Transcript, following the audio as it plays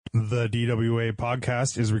The DWA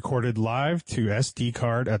podcast is recorded live to SD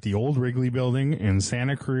card at the old Wrigley Building in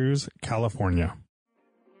Santa Cruz, California.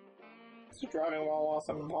 Driving While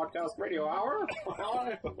Awesome Podcast Radio Hour.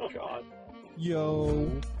 Oh, God.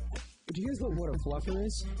 Yo. Do you guys know what a fluffer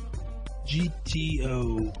is?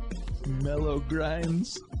 GTO. Mellow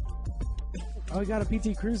grinds. Oh, I got a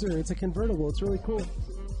PT Cruiser. It's a convertible. It's really cool.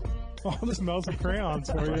 Oh, this smells of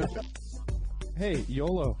crayons for you. Hey,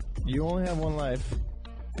 YOLO. You only have one life.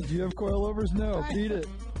 Do you have coilovers? No. Beat it.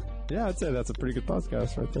 Yeah, I'd say that's a pretty good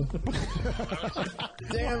podcast right there.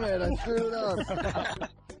 Damn it, I screwed up.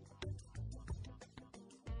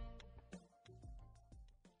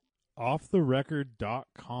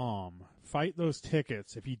 OffTheRecord.com. Fight those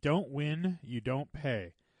tickets. If you don't win, you don't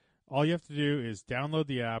pay. All you have to do is download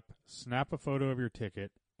the app, snap a photo of your ticket,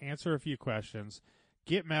 answer a few questions,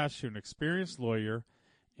 get matched to an experienced lawyer,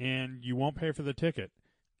 and you won't pay for the ticket.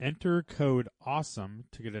 Enter code AWESOME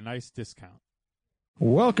to get a nice discount.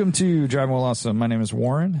 Welcome to Driving While Awesome. My name is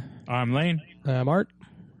Warren. I'm Lane. I'm Art.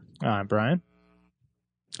 I'm Brian.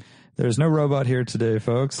 There's no robot here today,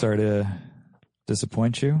 folks. Sorry to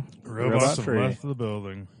disappoint you. Robots have free. left the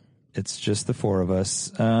building. It's just the four of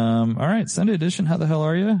us. All right, Sunday edition. How the hell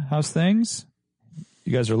are you? How's things?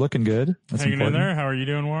 You guys are looking good. That's Hanging important. in there. How are you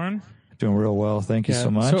doing, Warren? Doing real well. Thank you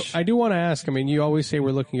so much. So I do want to ask, I mean, you always say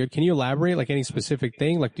we're looking good. Can you elaborate, like any specific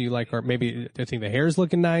thing? Like, do you like, or maybe I think the hair's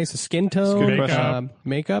looking nice, the skin tone,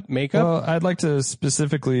 makeup? Well, I'd like to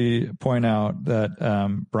specifically point out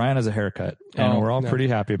that Brian has a haircut, and we're all pretty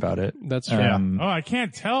happy about it. That's true. Oh, I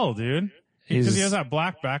can't tell, dude. Because he has that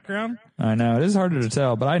black background? I know. It is harder to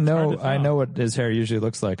tell, but I know what his hair usually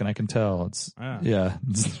looks like, and I can tell. It's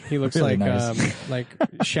He looks really like nice.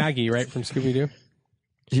 Shaggy, right, from Scooby-Doo?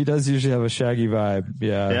 He does usually have a Shaggy vibe,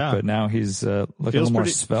 yeah. But now he's looking a little more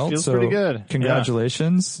svelte. Feels so pretty good.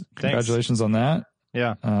 Congratulations. Yeah. Congratulations on that.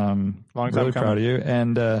 Yeah. Long time really coming. proud of you.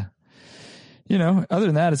 And, other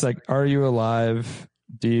than that, it's like, are you alive?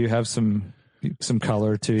 Do you have some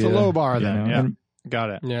color to you? It's a low bar then. know? Yeah. And,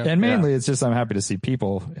 Got it. Yeah. and mainly it's just I'm happy to see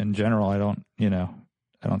people in general. I don't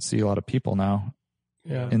see a lot of people now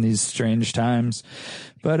in these strange times.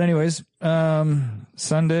 But anyways,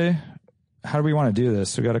 Sunday, how do we want to do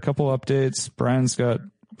this? We got a couple updates. Brian's got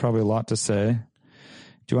probably a lot to say. Do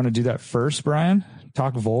you want to do that first, Brian?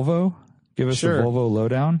 Talk Volvo? Give us Sure. the Volvo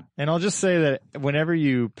lowdown? And I'll just say that whenever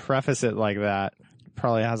you preface it like that, it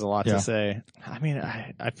probably has a lot Yeah. to say. I mean,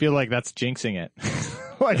 I feel like that's jinxing it.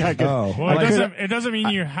 Like I could. Well, it doesn't mean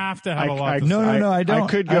you have to have a lot to say. No, I don't. I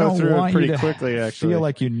could I go don't through want it pretty you to quickly, actually. feel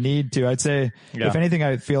like you need to. I'd say, if anything,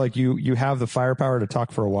 I feel like you have the firepower to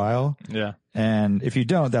talk for a while. Yeah. And if you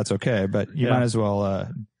don't, that's okay. But you might as well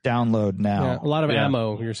download now. Yeah, a lot of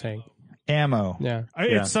ammo, you're saying. Ammo. Yeah.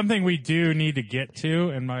 It's something we do need to get to,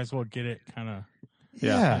 and might as well get it kind of.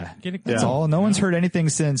 Yeah. Get it. That's all. No one's heard anything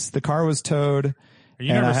since the car was towed.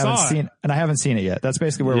 You and never I haven't saw it. seen, and I haven't seen it yet. That's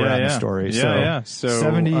basically where we're at in the story. So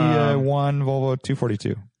 71 Volvo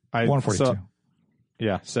 242. 142.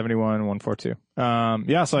 71 142.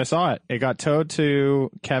 So I saw it. It got towed to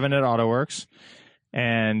Kevin at AutoWorks,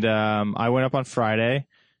 and I went up on Friday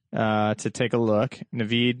to take a look.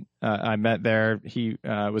 Naveed, I met there. He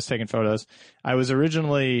was taking photos. I was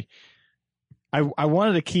originally I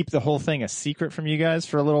wanted to keep the whole thing a secret from you guys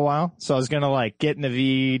for a little while. So I was going to get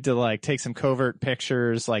Naveed to take some covert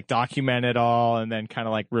pictures, document it all, and then kind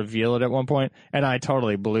of reveal it at one point. And I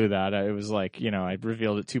totally blew that. It was I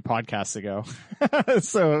revealed it 2 podcasts ago.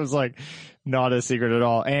 So it was not a secret at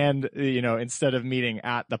all. And, instead of meeting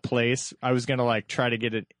at the place, I was going to try to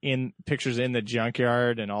get it in pictures in the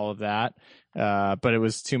junkyard and all of that. But it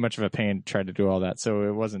was too much of a pain to try to do all that. So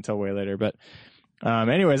it wasn't until way later, but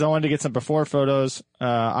anyways, I wanted to get some before photos.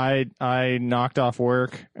 I knocked off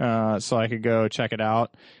work, so I could go check it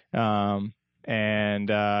out, and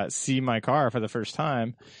see my car for the first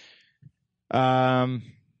time. Good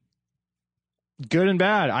and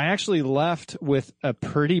bad. I actually left with a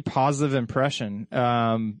pretty positive impression.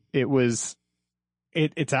 It's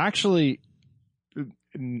actually,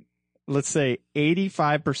 let's say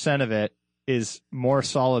 85% of it is more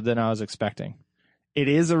solid than I was expecting. It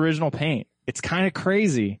is original paint. It's kind of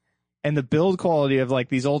crazy. And the build quality of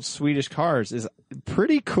these old Swedish cars is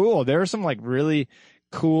pretty cool. There are some really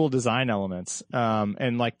cool design elements.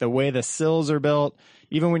 And the way the sills are built,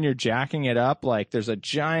 even when you're jacking it up, there's a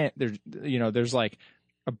giant, there's a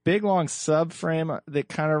big long subframe that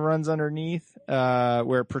kind of runs underneath,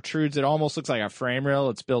 where it protrudes. It almost looks like a frame rail.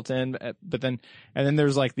 It's built in, but then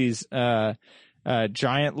there's these,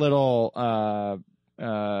 giant little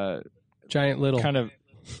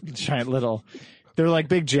they're like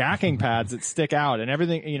big jacking pads that stick out, and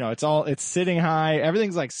everything, you know, it's sitting high.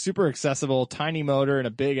 Everything's like super accessible, tiny motor and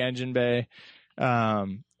a big engine bay.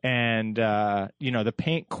 And you know, the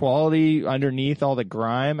paint quality underneath all the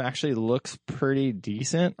grime actually looks pretty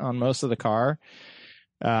decent on most of the car.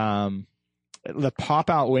 The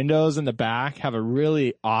pop-out windows in the back have a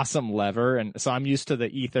really awesome lever, and so I'm used to the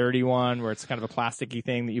E30 one where it's kind of a plasticky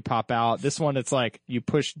thing that you pop out. This one, it's like you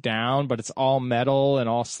push down, but it's all metal and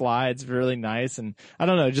all slides, really nice. And I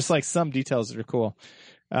don't know, just like some details that are cool.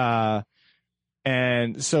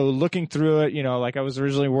 And so looking through it, you know, like I was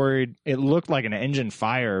originally worried, it looked like an engine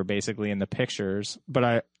fire basically in the pictures,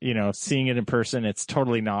 but you know, seeing it in person, it's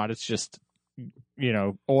totally not. It's just, you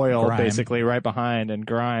know, oil grime, basically right behind, and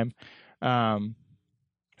grime. And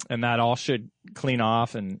that all should clean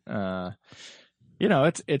off, and you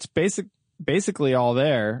know, it's basically all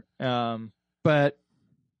there. But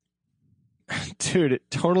dude,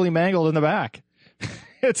 it totally mangled in the back.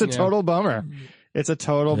 It's a total bummer. It's a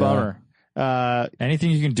total bummer.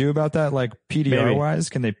 Anything you can do about that, like PDR wise?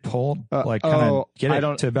 Can they pull like kind of get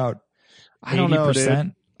it to about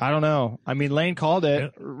 80%? I don't know. I mean, Lane called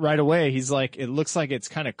it right away. He's like, it looks like it's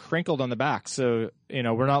kind of crinkled on the back. So, you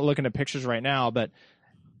know, we're not looking at pictures right now, but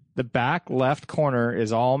the back left corner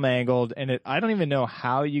is all mangled, and I don't even know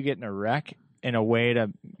how you get in a wreck in a way to,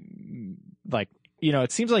 like, you know,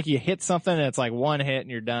 it seems like you hit something and it's like one hit and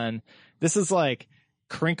you're done. This is like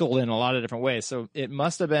crinkled in a lot of different ways. So it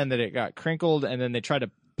must have been that it got crinkled and then they tried to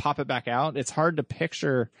pop it back out. It's hard to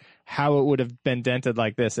picture how it would have been dented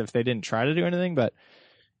like this if they didn't try to do anything, but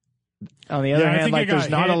on the other hand, like, there's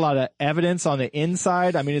not a lot of evidence on the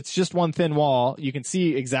inside. I mean, it's just one thin wall. You can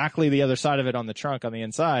see exactly the other side of it on the trunk on the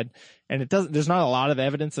inside, and there's not a lot of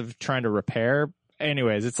evidence of trying to repair.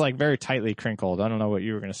 Anyways, it's like very tightly crinkled. I don't know what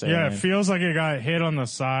you were going to say. Yeah, Ryan. It feels like it got hit on the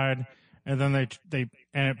side, and then and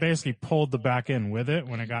it basically pulled the back end with it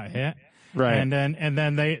when it got hit. Right. And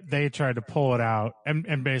then they tried to pull it out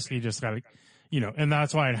and basically just got, you know, and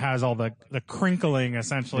that's why it has all the crinkling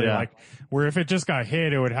essentially, like where if it just got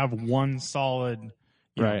hit, it would have one solid,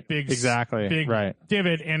 know, big divot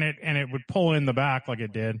in it, and it would pull in the back like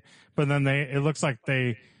it did. But then it looks like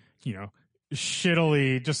they, you know,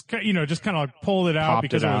 shittily just kind of like pulled it out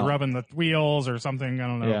because it was rubbing the wheels or something. I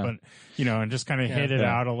don't know, but you know, and just kind of hit it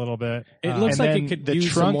out a little bit. It looks like it could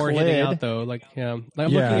use some more hitting out though. Like, I'm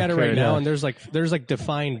looking at it right now, and there's like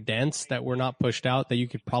defined dents that were not pushed out that you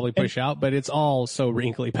could probably push out, but it's all so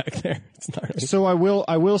wrinkly back there. It's not really... So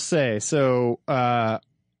I will say, so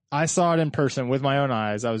I saw it in person with my own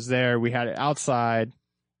eyes. I was there. We had it outside.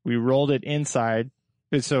 We rolled it inside.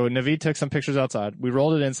 So Naveed took some pictures outside. We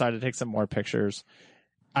rolled it inside to take some more pictures.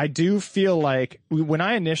 I do feel like when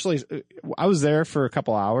I was there for a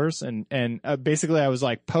couple hours, and basically I was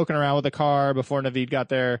like poking around with the car before Naveed got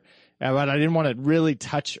there, but I didn't want to really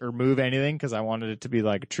touch or move anything because I wanted it to be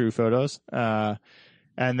like true photos. And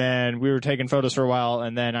then we were taking photos for a while,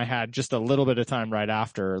 and then I had just a little bit of time right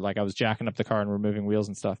after, like I was jacking up the car and removing wheels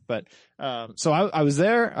and stuff. But so I was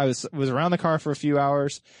there. I was around the car for a few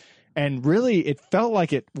hours. And really, it felt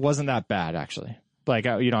like it wasn't that bad, actually. Like,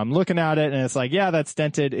 you know, I'm looking at it, and it's like, yeah, that's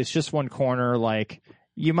dented. It's just one corner. Like,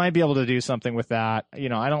 you might be able to do something with that. You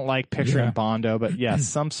know, I don't like picturing Bondo, but yes,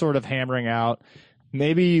 some sort of hammering out.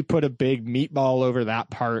 Maybe you put a big meatball over that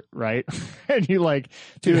part, right? And you, like,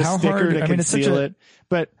 do a sticker to conceal it.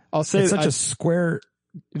 But I'll say it's such a square...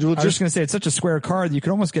 I was just going to say, it's such a square car that you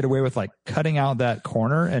could almost get away with, like, cutting out that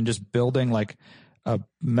corner and just building, like, a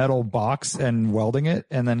metal box and welding it,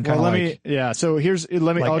 and then kind of I'll get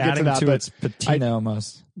to that, but it's patina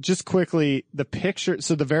almost. Just quickly, the picture,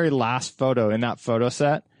 so the very last photo in that photo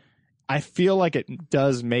set, I feel like it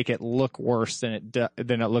does make it look worse than it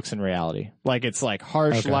looks in reality. Like, it's like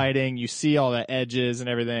harsh lighting, you see all the edges and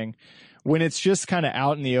everything. When it's just kind of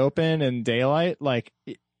out in the open and daylight, like,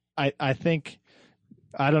 I think,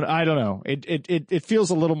 I don't know. It feels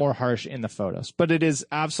a little more harsh in the photos, but it is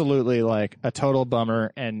absolutely like a total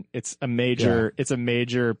bummer, and it's a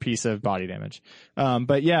major piece of body damage.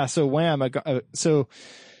 But yeah, so Wham, so,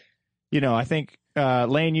 you know, I think,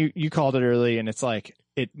 Lane, you called it early, and it's like,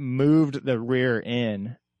 it moved the rear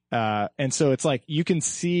in. And so it's like, you can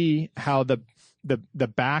see how the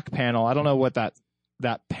back panel, I don't know what that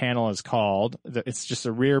panel is called. It's just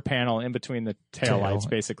a rear panel in between the taillights,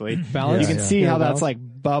 basically. Valance? You can see how that's like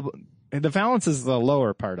bubble. The valance is the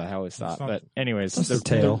lower part, I always thought. But anyways, the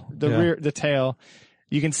tail. The tail.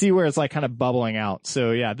 You can see where it's like kind of bubbling out.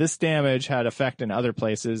 So yeah, this damage had effect in other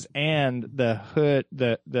places, and the hood,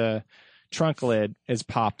 the trunk lid is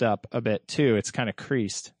popped up a bit too. It's kind of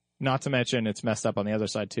creased. Not to mention it's messed up on the other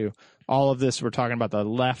side too. All of this, we're talking about the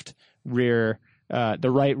left rear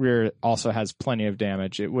The right rear also has plenty of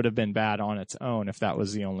damage. It would have been bad on its own if that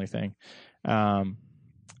was the only thing.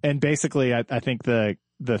 And basically, I think the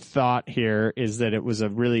thought here is that it was a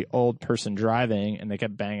really old person driving and they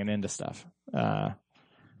kept banging into stuff. So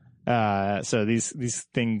these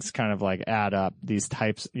things kind of like add up, these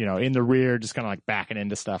types, in the rear, just kind of like backing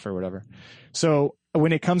into stuff or whatever. So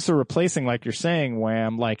when it comes to replacing, like you're saying,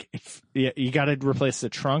 Wham, like you got to replace the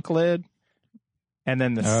trunk lid and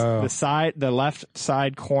then the left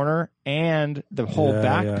side corner and the whole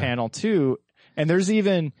back panel too. And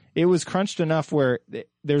it was crunched enough where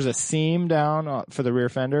there's a seam down for the rear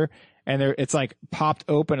fender, and it's like popped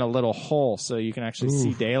open a little hole so you can actually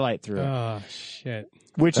see daylight through it. Oh shit!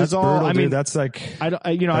 Which is all. Brutal, I mean, dude. That's like I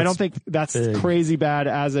don't think that's crazy bad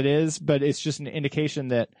as it is, but it's just an indication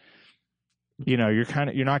that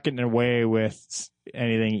you're not getting away with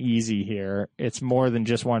anything easy here. It's more than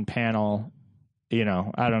just one panel. I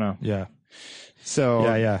don't know. Yeah.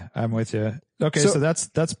 So yeah, I'm with you. Okay, so that's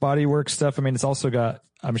bodywork stuff. I mean, it's also got,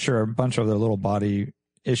 I'm sure, a bunch of other little body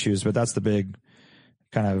issues, but that's the big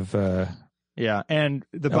kind of and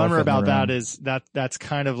the bummer about that is that's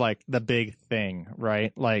kind of like the big thing,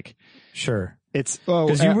 right? Like, sure, it's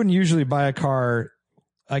because you wouldn't usually buy a car.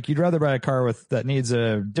 Like, you'd rather buy a car that needs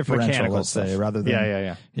a differential, let's say, rather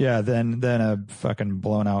than than a fucking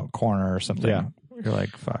blown out corner or something. Yeah. You're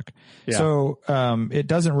like, fuck. Yeah. So it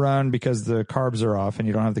doesn't run because the carbs are off and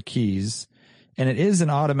you don't have the keys. And it is an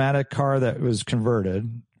automatic car that was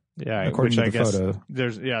converted. Yeah, according to the photo.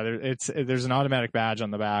 There's an automatic badge on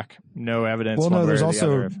the back. No evidence. Well, no, there's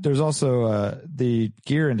also the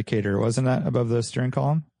gear indicator, wasn't that above the steering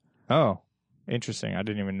column? Oh, interesting. I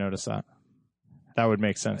didn't even notice that. That would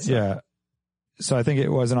make sense. Yeah. So I think it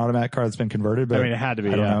was an automatic car that's been converted, but I mean, it had to be.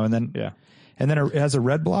 I don't know. And then it has a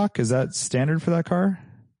red block. Is that standard for that car?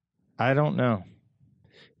 I don't know.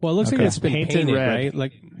 Well, it looks like it's been painted red, right?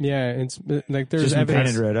 Like, it's like there's just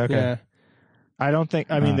evidence. Painted red. Okay. Yeah. I don't think.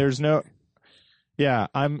 I mean, there's no. Yeah,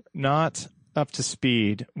 I'm not up to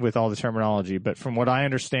speed with all the terminology, but from what I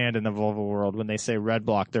understand in the Volvo world, when they say red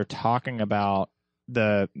block, they're talking about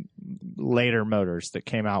the later motors that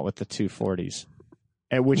came out with the 240s,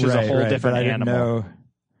 which is a whole different animal.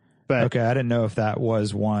 But okay, I didn't know if that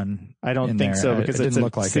was one. I don't think so, because it's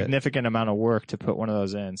a significant amount of work to put one of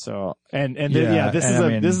those in. So this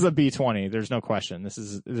is a B20. There's no question. This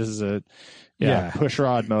is a push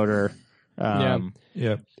rod motor.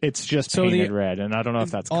 It's just painted red, and I don't know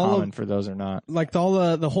if that's common for those or not. Like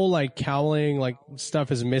all the whole like cowling like stuff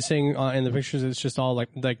is missing in the pictures. It's just all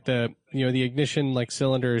like the the ignition like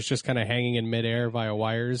cylinder is just kind of hanging in midair via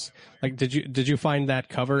wires. Like did you find that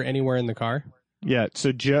cover anywhere in the car? Yeah,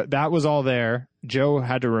 so that was all there. Joe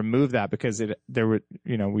had to remove that because I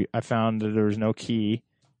found that there was no key.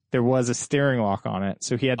 There was a steering lock on it,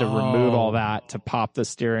 so he had to remove all that to pop the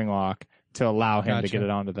steering lock to allow him to get it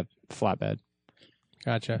onto the flatbed.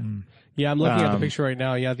 Gotcha. Yeah, I'm looking at the picture right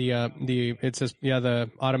now. Yeah, it says the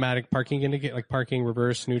automatic parking indicate, like parking,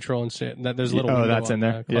 reverse, neutral, and shit. There's a little. Oh, that's in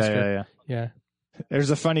there. Yeah. There's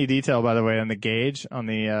a funny detail, by the way, on the gauge on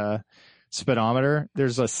the speedometer.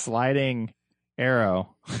 There's a sliding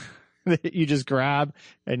arrow that you just grab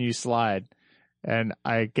and you slide, and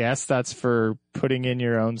I guess that's for putting in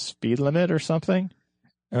your own speed limit or something.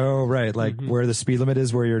 Oh, right. Like where the speed limit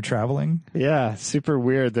is where you're traveling. Yeah. Super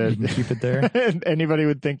weird that you can keep it there. Anybody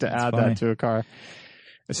would think to add that to a car.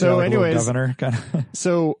 So like anyways, governor kind of.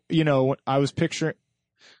 So, I was picturing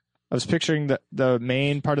the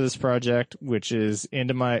main part of this project, which is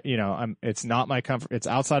into my, it's not my comfort. It's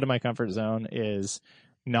outside of my comfort zone, is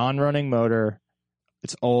non-running motor.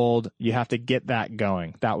 It's old. You have to get that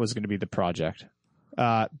going. That was going to be the project.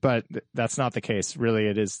 But that's not the case. Really,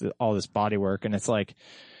 it is all this body work, and it's like,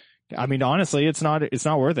 I mean, honestly, it's not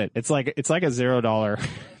worth it. It's like a $0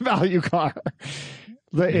 value car.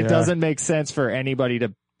 It doesn't make sense for anybody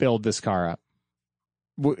to build this car up.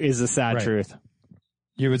 Is the sad truth.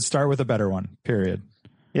 You would start with a better one. Period.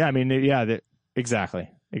 Yeah, I mean, exactly.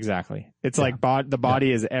 It's like the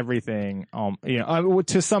body is everything.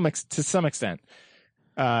 To some extent.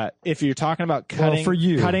 If you're talking about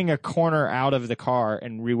cutting a corner out of the car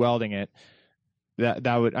and rewelding it,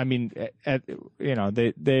 that would, I mean,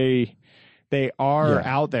 they are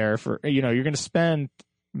out there for, you're going to spend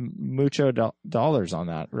mucho dollars on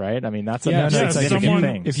that, right? I mean, that's a significant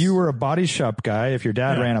thing. If you were a body shop guy, if your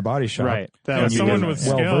dad ran a body shop, right? And someone with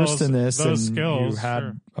well versed in this, those and skills, you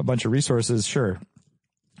had a bunch of resources, sure.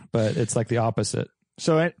 But it's like the opposite.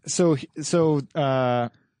 So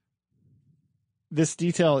this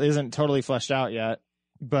detail isn't totally fleshed out yet,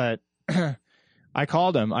 but I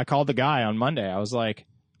called him. I called the guy on Monday. I was like,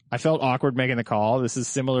 I felt awkward making the call. This is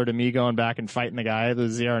similar to me going back and fighting the guy, the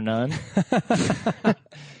ZR None.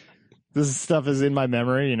 This stuff is in my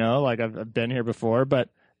memory, like I've been here before. But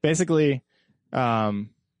basically, when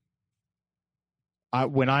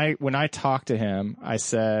I talked to him, I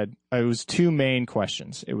said it was two main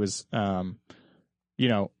questions. It was,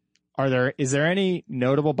 is there any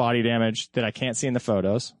notable body damage that I can't see in the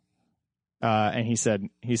photos? And he said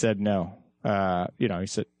no. He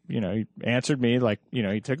said, he answered me like,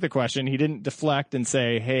 he took the question. He didn't deflect and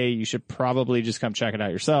say, hey, you should probably just come check it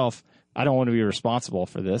out yourself. I don't want to be responsible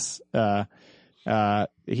for this.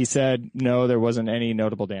 He said, no, there wasn't any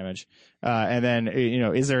notable damage. And then,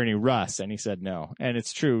 is there any rust? And he said no. And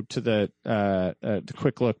it's true to the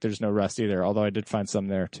quick look, there's no rust either, although I did find some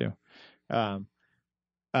there too.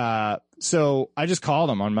 So I just called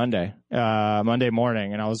him on Monday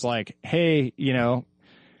morning, and I was like, hey,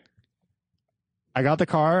 I got the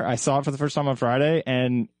car. I saw it for the first time on Friday,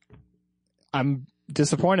 and I'm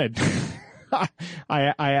disappointed.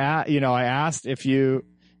 I asked if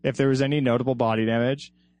there was any notable body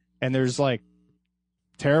damage, and there's like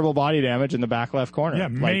terrible body damage in the back left corner. Yeah,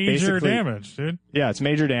 major damage, dude. Yeah, it's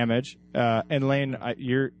major damage. And Lane, I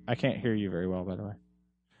can't hear you very well, by the way.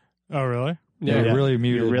 Oh, really? Yeah, you're really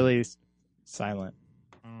muted. You're really silent.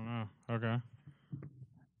 I don't know. Okay.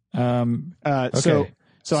 Okay.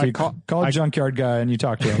 So I called a junkyard guy and you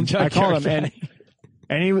talked to him. I called him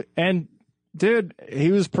and dude,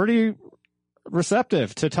 he was pretty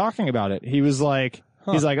receptive to talking about it. He was like,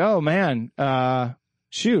 he's like, oh man,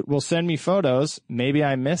 shoot, well send me photos. Maybe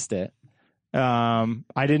I missed it. I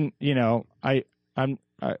didn't, I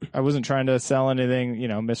wasn't trying to sell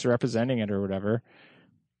anything, misrepresenting it or whatever.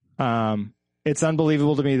 It's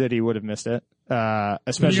unbelievable to me that he would have missed it.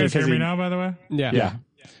 Especially Can you guys hear me now, by the way? Yeah.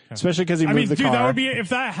 Especially because he moved the car. That would be, if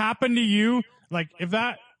that happened to you, like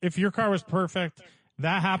if your car was perfect,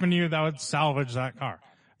 that happened to you, that would salvage that car.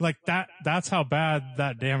 Like that's how bad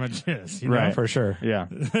that damage is. Right, know? for sure. Yeah.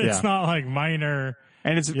 It's not like minor.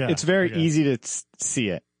 And it's very easy to see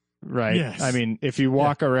it. Right. Yes. I mean, if you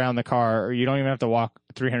walk around the car, or you don't even have to walk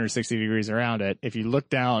 360 degrees around it. If you look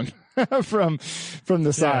down from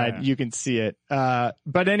the side, you can see it.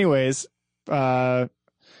 But anyways, I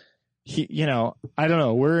don't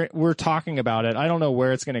know. We're talking about it. I don't know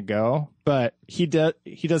where it's going to go, but he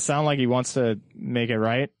does sound like he wants to make it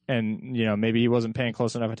right. And, maybe he wasn't paying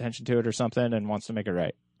close enough attention to it or something and wants to make it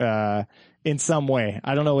right. In some way.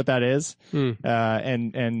 I don't know what that is.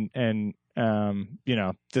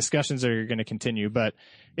 Discussions are going to continue, but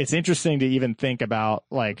it's interesting to even think about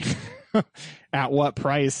like at what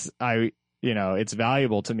price it's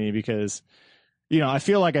valuable to me, because I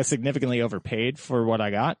feel like I significantly overpaid for what I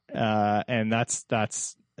got. And that's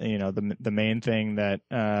the main thing that,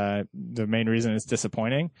 the main reason it's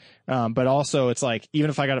disappointing. But also it's like, even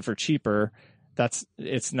if I got it for cheaper,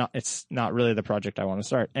 it's not really the project I want to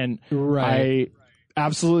start. And I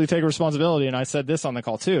absolutely take responsibility. And I said this on the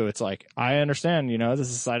call too. It's like, I understand, this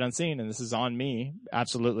is sight unseen and this is on me.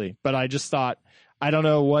 Absolutely. But I just thought, I don't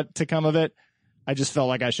know what to come of it. I just felt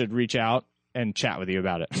like I should reach out and chat with you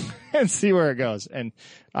about it and see where it goes. And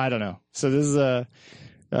I don't know. So this is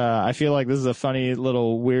I feel like this is a funny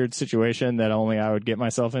little weird situation that only I would get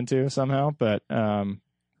myself into somehow. But,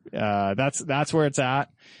 that's where it's at.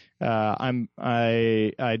 I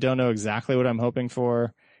don't know exactly what I'm hoping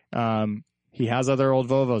for. He has other old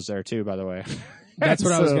Volvos there too, by the way. That's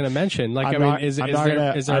what I was going to mention. Like, is there I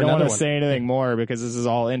don't want to one? say anything more because this is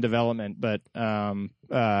all in development, but,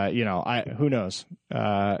 who knows?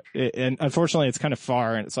 And unfortunately it's kind of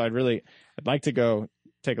far. And so I'd like to go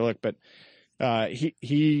take a look, but,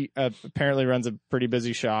 he apparently runs a pretty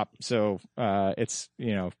busy shop. So, it's,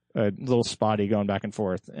 a little spotty going back and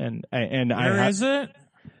forth. And Where is it?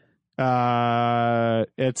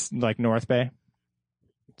 It's like North Bay.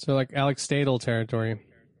 So like Alex Stadel territory.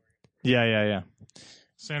 Yeah.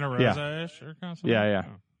 Santa Rosa-ish or something? Yeah.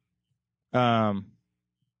 And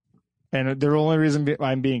the only reason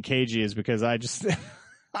I'm being cagey is because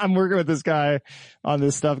I'm working with this guy on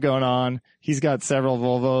this stuff going on. He's got several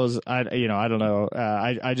Volvos. I don't know.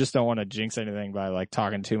 I just don't want to jinx anything by like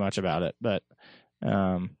talking too much about it. But,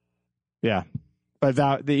 yeah. But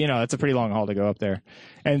it's a pretty long haul to go up there.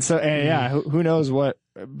 And so, who knows what,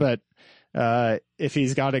 but, if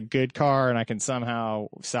he's got a good car and I can somehow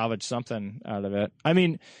salvage something out of it. I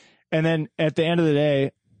mean, and then at the end of the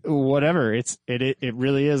day, whatever, it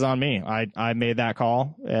really is on me. I made that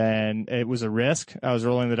call and it was a risk. I was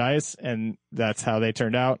rolling the dice and that's how they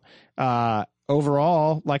turned out.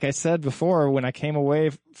 Overall, like I said before, when I came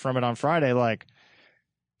away from it on Friday, like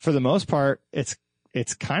for the most part, it's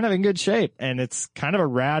kind of in good shape and it's kind of a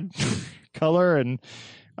rad color. And,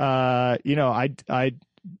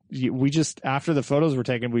 we just, after the photos were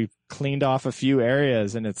taken, we cleaned off a few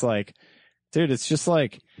areas, and it's like, dude, it's just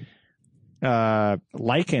like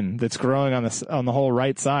lichen that's growing on the whole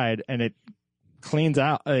right side, and it cleans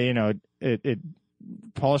out, it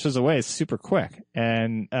polishes away super quick.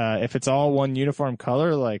 And if it's all one uniform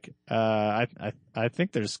color, like I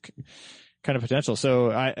think there's kind of potential. So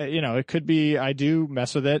it could be, I do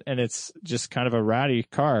mess with it, and it's just kind of a ratty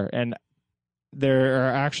car. And there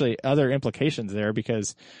are actually other implications there,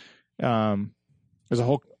 because there's a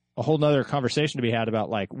whole nother conversation to be had about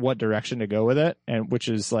like what direction to go with it, and which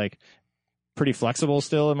is like pretty flexible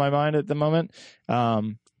still in my mind at the moment.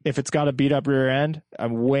 If it's got a beat up rear end,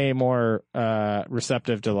 I'm way more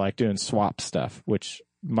receptive to like doing swap stuff, which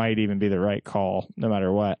might even be the right call no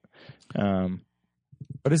matter what.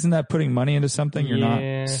 But isn't that putting money into something you're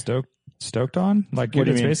not stoked on? Like, what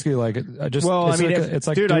do you mean? Basically like just, well, it's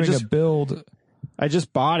like doing a build. I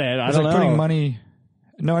just bought it. I don't know. Putting money.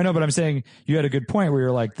 No, I know, but I'm saying you had a good point where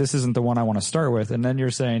you're like, this isn't the one I want to start with. And then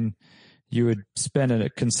you're saying you would spend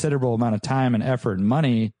a considerable amount of time and effort and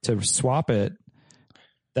money to swap it.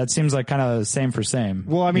 That seems like kind of the same for same.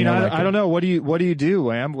 Well, I mean, I don't know. What do you do,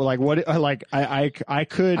 Wham? Like, I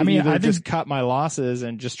could either just cut my losses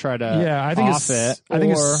and just try to I think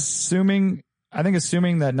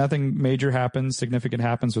assuming that nothing major happens, significant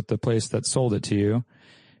happens with the place that sold it to you,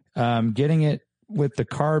 getting it with the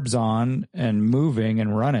carbs on and moving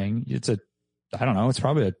and running, it's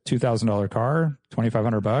probably a $2,000 car,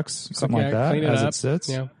 $2,500, something like that, as it sits.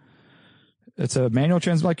 Yeah. It's a manual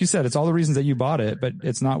transmission. Like you said, it's all the reasons that you bought it, but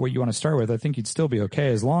it's not what you want to start with. I think you'd still be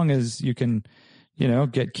okay as long as you can,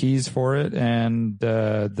 get keys for it and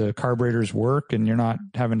the carburetors work and you're not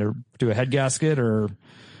having to do a head gasket or.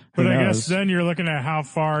 But I guess then you're looking at how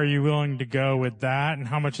far are you willing to go with that, and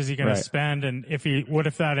how much is he going to spend, and what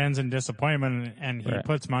if that ends in disappointment and he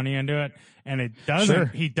puts money into it and it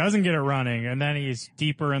doesn't, he doesn't get it running, and then he's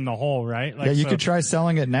deeper in the hole, right? Like, you could try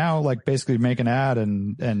selling it now, like basically make an ad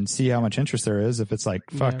and see how much interest there is. If it's like,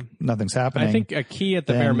 nothing's happening. I think a key at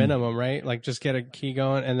the bare minimum, right? Like just get a key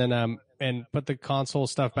going and then, and put the console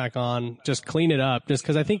stuff back on, just clean it up, just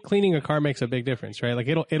because I think cleaning a car makes a big difference, right? Like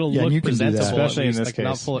it'll look presentable, especially in this like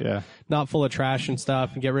case, not full of trash and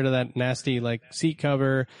stuff, and get rid of that nasty like seat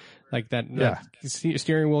cover, like that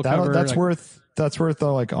steering wheel cover. That's worth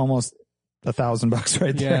though, like almost $1,000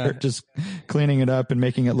 right there. Just cleaning it up and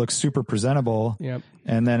making it look super presentable. Yep.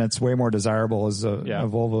 And then it's way more desirable as a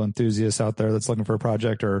Volvo enthusiast out there that's looking for a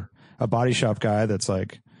project, or a body shop guy that's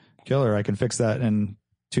like, killer, I can fix that in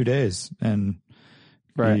 2 days and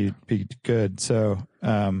be good. So,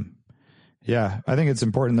 I think it's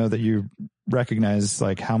important though that you recognize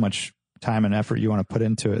like how much time and effort you want to put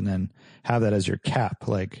into it, and then have that as your cap.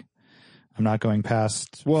 Like, I'm not going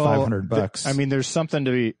past $500. I mean, there's something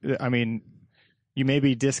to be, you may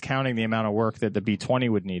be discounting the amount of work that the B20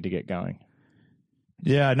 would need to get going.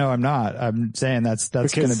 Yeah, no, I'm not. I'm saying that's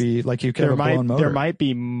going to be like, you could have a blown motor. There might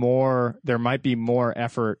be more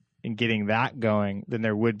effort in getting that going than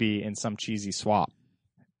there would be in some cheesy swap.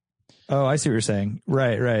 Oh, I see what you're saying.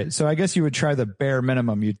 Right. So I guess you would try the bare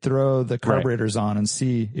minimum. You'd throw the carburetors on and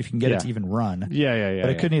see if you can get it to even run. Yeah. But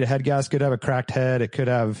it could need a head gasket, could have a cracked head. It could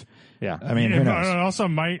have, I mean, who knows? It also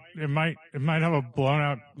might have a blown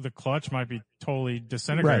out, the clutch might be totally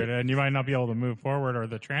disintegrated and you might not be able to move forward, or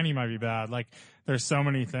the tranny might be bad. Like, there's so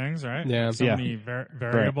many things, right? Yeah. So many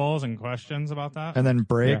variables and questions about that. And then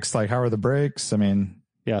brakes, like how are the brakes? I mean,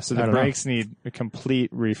 so the brakes need a complete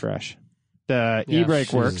refresh. The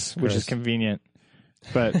e-brake works, which is convenient,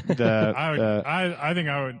 but I think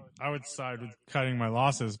I would side with cutting my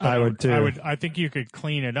losses. But I would too. I think you could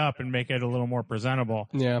clean it up and make it a little more presentable.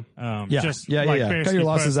 Cut your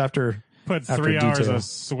losses after. Put 3 hours of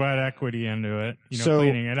sweat equity into it,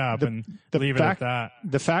 cleaning it up and leave it at that.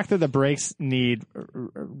 The fact that the brakes need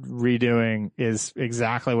redoing is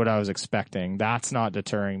exactly what I was expecting. That's not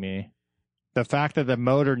deterring me. The fact that the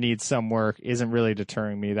motor needs some work isn't really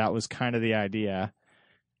deterring me. That was kind of the idea.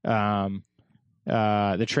 The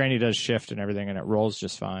tranny does shift and everything, and it rolls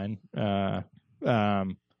just fine. But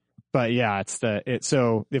yeah,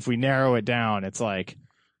 so if we narrow it down, it's like,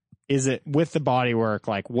 is it with the bodywork?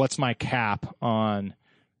 Like, what's my cap on,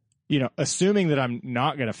 assuming that I'm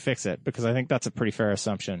not going to fix it, because I think that's a pretty fair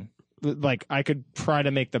assumption. Like, I could try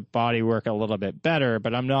to make the bodywork a little bit better,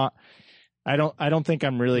 but I'm not. I don't think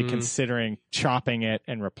I'm really considering chopping it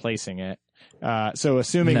and replacing it. So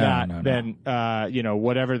assuming then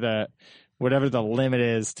whatever the limit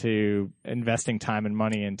is to investing time and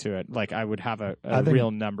money into it, like, I would have a real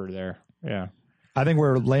number there. Yeah. I think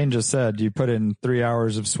where Lane just said, you put in 3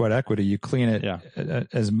 hours of sweat equity, you clean it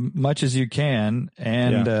as much as you can,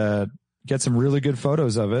 and get some really good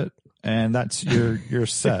photos of it, and that's you're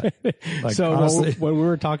set. Like, so honestly, when we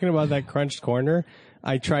were talking about that crunched corner,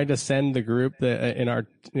 I tried to send the group in our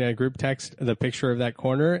group text the picture of that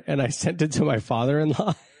corner, and I sent it to my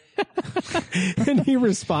father-in-law. And he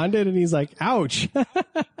responded, and he's like, "Ouch!" oh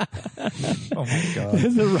my god,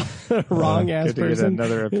 the wrong ass good to person. get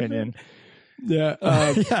another opinion. Yeah,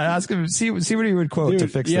 ask him. See what he would quote to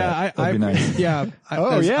fix that. That'd be nice. Yeah.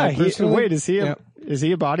 Is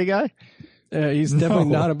he a body guy? He's definitely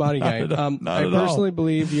not a body guy. Not I at all. personally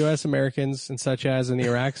believe U.S. Americans and such as in the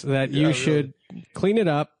Iraqs that you should clean it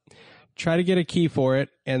up, try to get a key for it,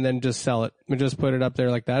 and then just sell it and just put it up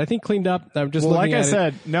there like that. I think cleaned up. I'm just looking like at I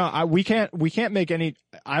said, no, we can't make any.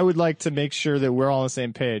 I would like to make sure that we're all on the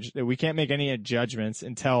same page, that we can't make any judgments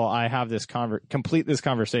until I have this complete this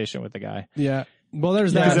conversation with the guy. Yeah. Well,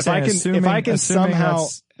 there's Yeah, that. I'm saying, if I can assuming somehow,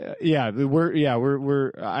 that's-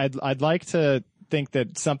 I'd like to think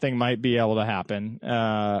that something might be able to happen.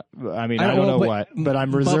 I mean, I don't know what, but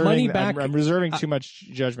I'm reserving. money back- I'm reserving too much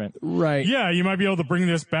judgment. Right. Yeah, you might be able to bring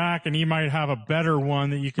this back, and you might have a better one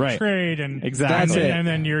that you can Right. trade, and Exactly. That's it. and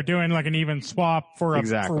then you're doing like an even swap for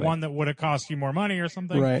Exactly. one that would have cost you more money or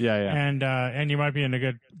something. Right. Yeah. And you might be in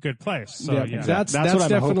a good place. So Yeah, yeah. that's That's what I'm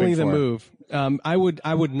definitely hoping the for. move.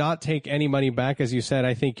 I would not take any money back, as you said.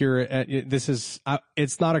 I think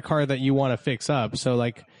it's not a car that you want to fix up. So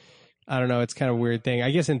like, I don't know. It's kind of a weird thing.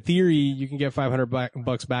 I guess in theory you can get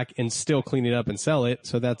 $500 back and still clean it up and sell it.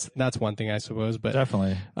 So that's one thing, I suppose. But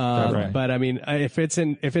definitely. but I mean, if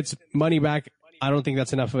it's money back, I don't think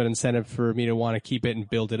that's enough of an incentive for me to want to keep it and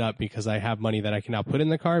build it up, because I have money that I can now put in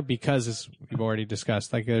the car, because as we've already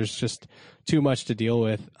discussed, like there's just too much to deal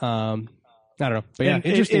with. I don't know, but yeah, And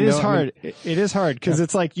interesting. It is though. I mean, hard. It is hard because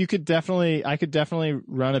it's like I could definitely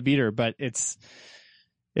run a beater, but it's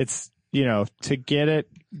to get it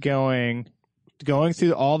going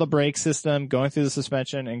through all the brake system, going through the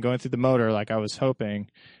suspension, and going through the motor, like I was hoping,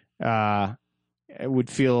 it would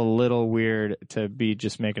feel a little weird to be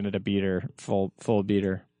just making it a beater, full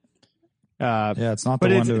beater. Yeah, it's not the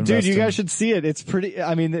But one to invest dude, you in. guys should see it. It's pretty.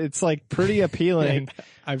 I mean, it's like pretty appealing.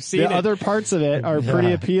 I've seen The it. other parts of it are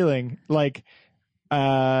pretty appealing. Like,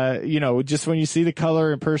 just when you see the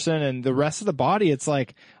color in person and the rest of the body, it's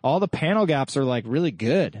like all the panel gaps are like really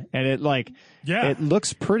good, and it it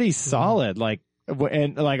looks pretty solid. Like,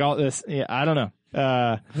 and like all this, I don't know.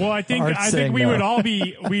 Well, I think we would all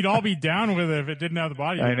be down with it if it didn't have the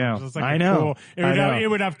body. I know. It's like I know. It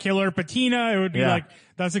would have killer patina. It would be like,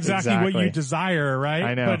 that's exactly what you desire, right?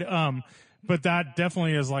 I know. But that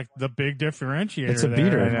definitely is like the big differentiator. It's a there.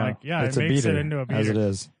 beater. And like, yeah, it's it makes a beater, it into a beater as it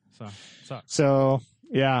is. So sucks. So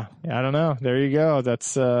yeah, I don't know. There you go.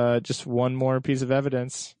 That's just one more piece of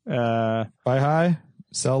evidence. Buy high,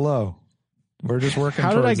 sell low. We're just working.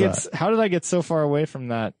 How did I that. get so far away from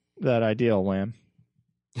that ideal, Wham?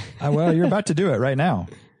 Well, you're about to do it right now.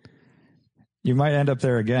 You might end up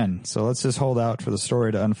there again. So let's just hold out for the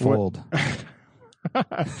story to unfold.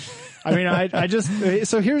 I mean, I just,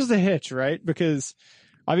 so here's the hitch, right? Because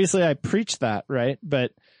obviously I preach that, right?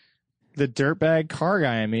 But the dirtbag car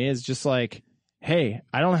guy in me is just like, hey,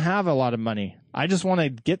 I don't have a lot of money. I just want to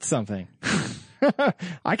get something.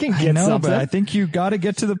 I can get something. But I think you got to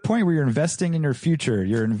get to the point where you're investing in your future.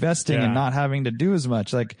 You're investing in not having to do as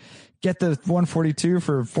much. Like, get the 142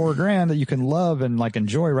 for $4,000 that you can love and like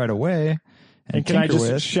enjoy right away. And can I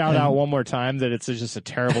just shout out one more time that it's just a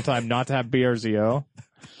terrible time not to have BRZO?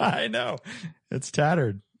 I know. It's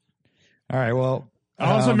tattered. All right. Well,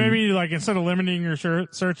 also maybe like instead of limiting your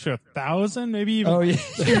search to 1,000, maybe even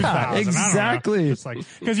 2,000. Exactly. It's like,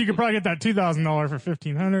 because you could probably get that $2,000 for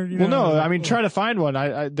 1,500. Well, no, I mean, try to find one.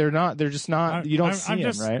 They're just not, you don't see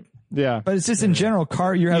them, right? Yeah. But it's just in general,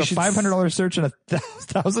 you had a $500 search and a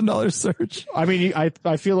 $1,000 search. I mean,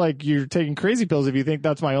 I feel like you're taking crazy pills if you think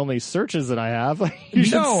that's my only searches that I have. You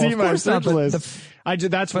should see my search list.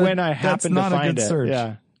 That's when I happen to find it. Search.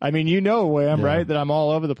 Yeah. I mean, you know where I'm right, that I'm all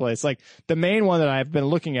over the place. Like the main one that I've been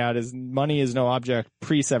looking at is Money Is No Object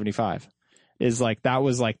pre-75. Is like, that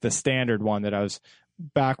was like the standard one that I was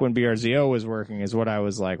back when BRZO was working, is what I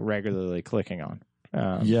was like regularly clicking on.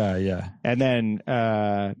 Yeah. And then,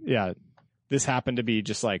 this happened to be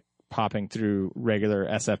just like popping through regular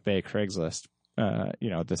SFBay Craigslist,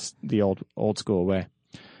 the old school way.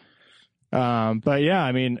 But yeah,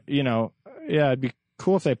 I mean, it'd be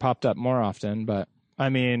cool if they popped up more often, but I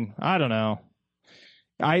mean, I don't know.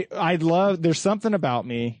 There's something about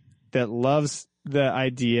me that loves the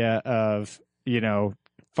idea of,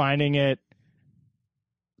 finding it,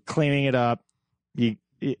 cleaning it up.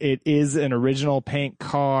 it is an original paint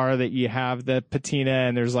car, that you have the patina,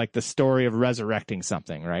 and there's like the story of resurrecting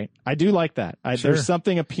something, right? I do like that. Sure. There's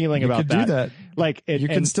something appealing You about could do that. Like You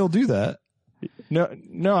can still do that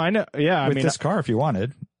no, I know. Yeah, with this car if you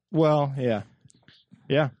wanted. Well, yeah.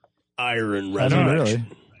 Iron I mean, really.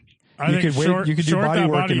 I You think could wait. You could do short body that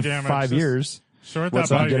work body in damage, 5 just years. Short What's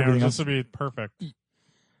that up? body Get damage. everything This would be perfect.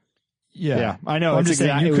 Yeah. I know. I'm just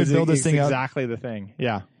saying you could build this thing up, exactly the thing.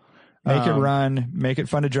 Yeah. make it run, make it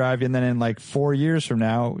fun to drive, and then in like 4 years from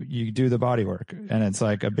now, you do the body work, and it's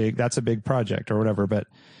like that's a big project or whatever. But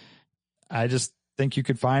I just think you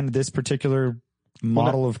could find this particular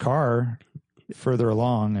model of car further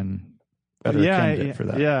along and better candidate for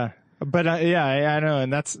that. Yeah. But I know,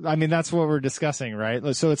 and that's what we're discussing,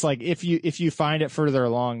 right? So it's like if you find it further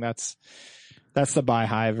along, that's the buy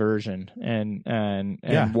high version, and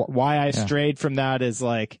why I strayed from that is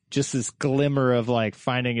like just this glimmer of like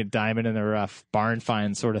finding a diamond in the rough barn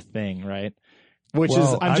find sort of thing, right? Which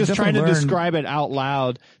is I'm just trying to describe it out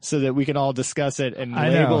loud so that we can all discuss it and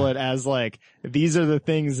label it as like these are the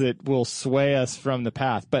things that will sway us from the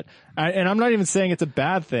path. But I'm not even saying it's a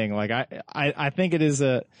bad thing. Like I think it is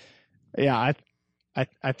I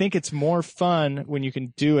think it's more fun when you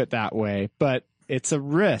can do it that way, but it's a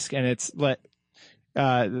risk, and it's like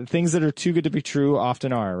things that are too good to be true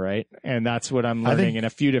often are, right? And that's what I'm learning in a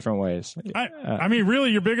few different ways. I mean,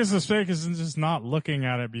 really, your biggest mistake is just not looking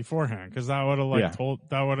at it beforehand, because that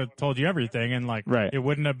would have told you everything, and like it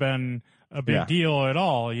wouldn't have been a big deal at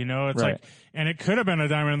all. You know, it's like, and it could have been a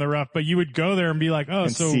diamond in the rough, but you would go there and be like, oh,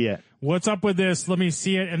 so see it. What's up with this? Let me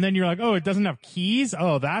see it. And then you're like, oh, it doesn't have keys.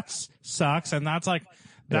 Oh, that sucks. And that's like,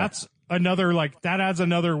 that's another, like, that adds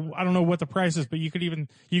another, I don't know what the price is, but you could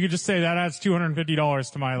just say that adds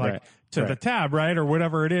 $250 to my, the tab, right? Or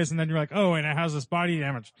whatever it is. And then you're like, oh, and it has this body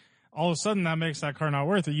damage. All of a sudden that makes that car not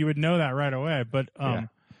worth it. You would know that right away. But,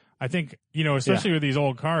 I think, you know, especially with these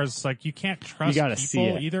old cars, it's like you can't trust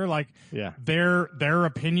people either. Like their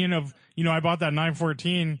opinion of, you know, I bought that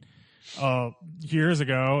 914 years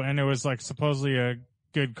ago, and it was like supposedly a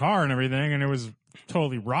good car and everything, and it was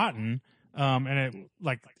totally rotten. And it,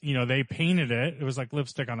 like, you know, they painted it. It was like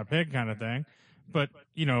lipstick on a pig kind of thing. But,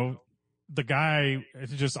 you know, the guy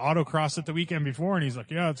just autocrossed it the weekend before, and he's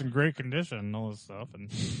like, yeah, it's in great condition and all this stuff. And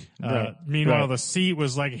meanwhile, the seat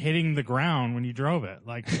was like hitting the ground when you drove it.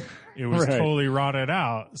 Like it was totally rotted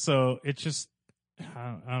out. So it's just,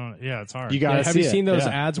 I don't, it's hard. You gotta have you seen those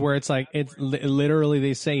ads where it's like, it's literally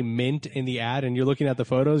they say mint in the ad, and you're looking at the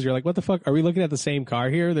photos, you're like, what the fuck? Are we looking at the same car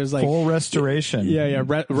here? There's like full restoration.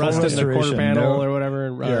 Rust in the quarter panel or whatever.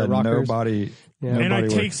 And no body. Yeah. And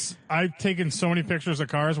I've taken so many pictures of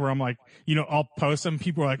cars where I'm like, you know, I'll post them.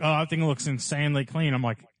 People are like, oh, that thing looks insanely clean. I'm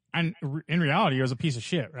like, and in reality, it was a piece of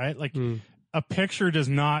shit, right? Like a picture does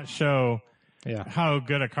not show how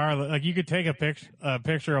good a car like you could take a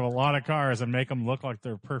picture of a lot of cars and make them look like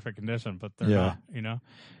they're perfect condition, but they're not, you know?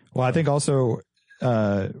 Well, I think also,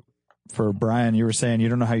 for Brian, you were saying you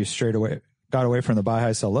don't know how you got away from the buy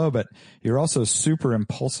high, sell low, but you're also super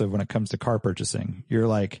impulsive when it comes to car purchasing. You're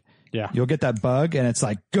like, you'll get that bug and it's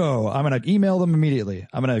like, go, I'm going to email them immediately.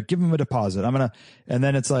 I'm going to give them a deposit. And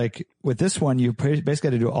then it's like with this one, you basically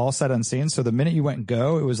had to do all sight unseen. So the minute you went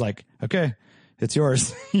go, it was like, okay, it's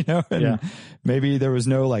yours, you know, and maybe there was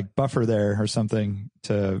no like buffer there or something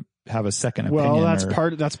to have a second opinion. Well,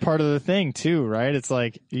 that's part of the thing too, right? It's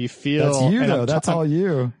like you feel that's you though. That's all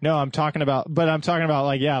you. No, I'm talking about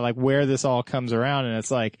like, like where this all comes around, and it's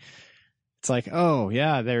like, oh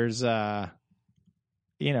yeah, there's,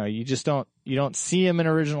 you know, you don't see him in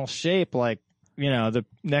original shape. Like, you know, the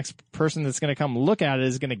next person that's going to come look at it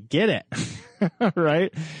is going to get it.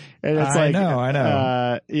 Right. And it's I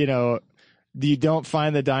know. You know, you don't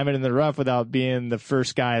find the diamond in the rough without being the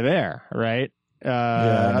first guy there. Right.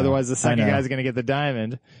 Otherwise the second guy's going to get the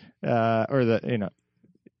diamond, or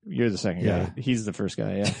you're the second guy. He's the first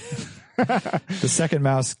guy. Yeah. The second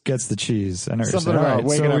mouse gets the cheese. I know something about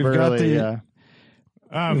waking up early. You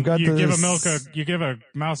give a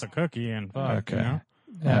mouse a cookie and fuck. Okay. You know?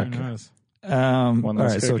 Okay. All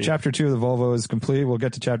right. So chapter 2 of the Volvo is complete. We'll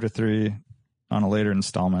get to chapter 3 on a later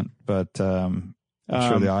installment, but I'm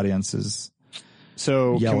sure the audience is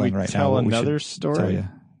yelling right now. Tell another story?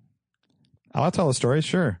 I'll tell a story.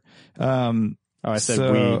 Sure. I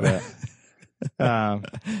said we.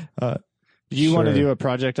 But, do you want to do a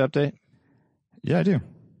project update? Yeah, I do.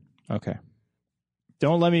 Okay.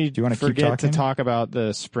 Don't let me forget to talk about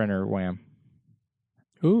the Sprinter Wham.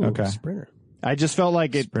 Ooh, okay. Sprinter. I just felt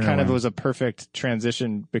like it Sprinter kind of was a perfect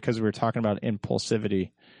transition because we were talking about impulsive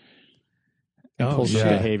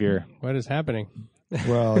behavior. What is happening?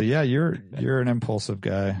 Well, yeah, you're an impulsive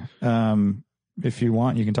guy. if you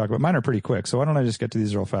want, you can talk about mine. Are pretty quick, so why don't I just get to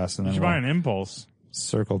these real fast and You then should buy an Impulse.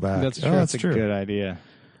 circle back. That's true. That's a good idea.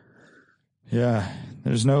 Yeah,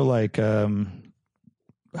 there's no like. I'm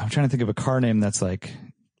trying to think of a car name that's like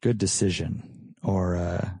Good Decision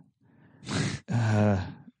or.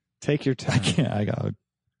 Take your time. I got a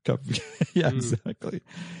couple. Yeah, exactly.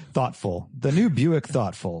 Thoughtful. The new Buick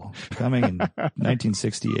Thoughtful coming in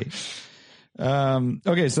 1968.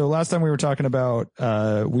 Okay, so last time we were talking about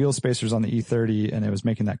wheel spacers on the E30, and it was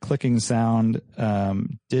making that clicking sound.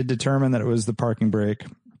 Did determine that it was the parking brake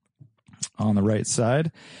on the right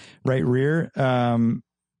side, right rear.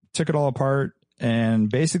 Took it all apart and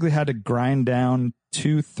basically had to grind down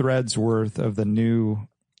 2 threads worth of the new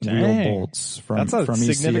wheel bolts from That's a from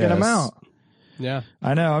significant ECS. amount. Yeah.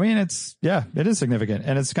 I know. I mean, it is significant,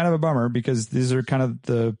 and it's kind of a bummer because these are kind of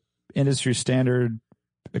the industry standard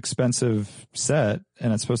expensive set,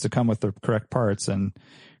 and it's supposed to come with the correct parts, and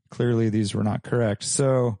clearly these were not correct.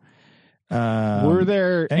 So, were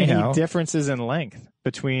there anyhow, any differences in length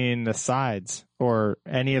between the sides or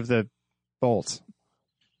any of the bolts?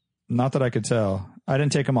 Not that I could tell. I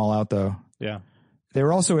didn't take them all out though. Yeah. They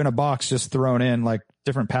were also in a box, just thrown in like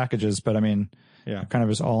different packages, but I mean, Yeah. kind of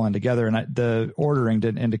just all in together. And the ordering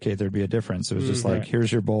didn't indicate there'd be a difference. It was just like, right. here's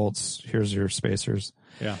your bolts, here's your spacers.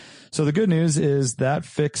 Yeah. So the good news is that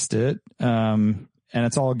fixed it. And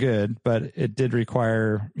it's all good, but it did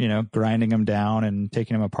require, grinding them down and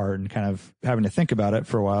taking them apart and kind of having to think about it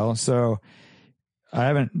for a while. So I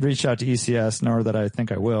haven't reached out to ECS, nor that I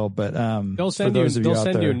think I will, but, They'll send you. They'll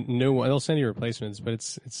send there, you new one. They'll send you replacements, but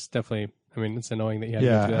it's definitely. I mean, it's annoying that you have to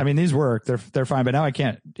do that. I mean, these work. They're fine, but now I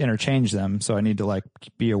can't interchange them. So I need to like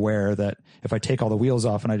be aware that if I take all the wheels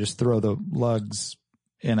off and I just throw the lugs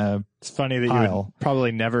in a It's funny that pile, you would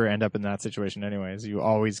probably never end up in that situation anyways. You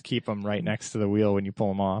always keep them right next to the wheel when you pull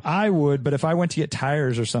them off. I would, but if I went to get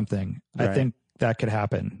tires or something, I Right. think that could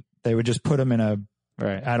happen. They would just put them in a,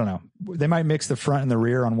 Right. I don't know. They might mix the front and the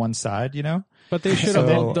rear on one side, But they should So-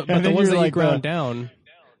 have. But And the then ones you're that you like, ground down,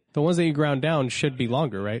 the ones that you ground down should be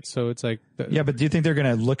longer, right? So it's like. Yeah, but do you think they're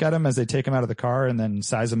going to look at them as they take them out of the car and then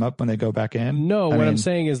size them up when they go back in? No, I what I'm mean,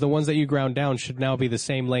 saying is the ones that you ground down should now be the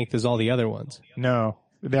same length as all the other ones. No,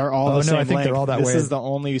 they're all Oh, the no, same I think length. they're all that this way. is the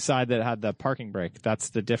only side that had the parking brake. That's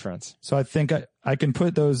the difference. So I think I can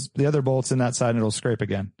put the other bolts in that side and it'll scrape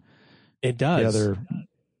again. It does.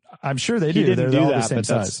 I'm sure they He do. didn't They're do all that, the same but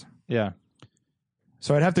that's- size. Yeah.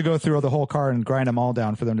 So I'd have to go through the whole car and grind them all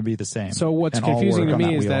down for them to be the same. So what's and all confusing work to on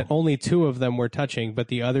me is wheel. that only 2 of them were touching, but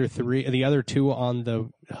the other 2 on the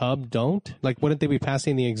hub don't. Like, wouldn't they be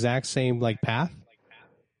passing the exact same path?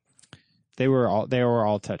 They were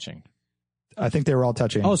all touching. I think they were all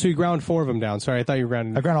touching. Oh, so you ground 4 of them down. Sorry, I thought you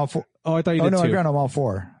grounded. I ground all 4. Oh, I thought you Oh did no, 2. I ground them all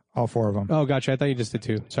 4. All 4 of them. Oh, gotcha. I thought you just did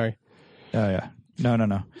 2. Sorry. Oh yeah.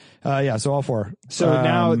 No. Yeah. So all 4. So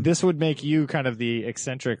now this would make you kind of the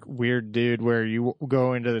eccentric weird dude where you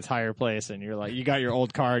go into the tire place and you're like, you got your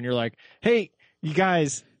old car and you're like, hey, you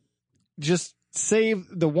guys, just save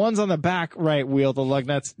the ones on the back right wheel, the lug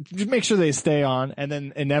nuts, just make sure they stay on, and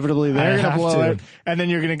then inevitably they're going to blow it, and then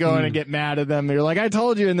you're going to go in and get mad at them. You're like, I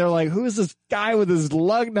told you, and they're like, who is this guy with his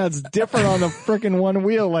lug nuts different on the freaking one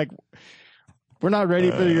wheel? Like, we're not ready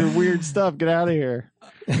for your weird stuff. Get out of here.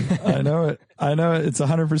 I know it. It's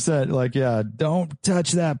 100%. Like, yeah, don't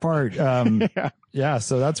touch that part. Yeah.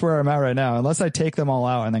 So that's where I'm at right now. Unless I take them all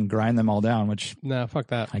out and then grind them all down, which No, fuck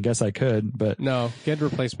that. I guess I could, but No, get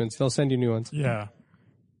replacements. They'll send you new ones. Yeah.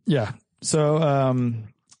 yeah. So,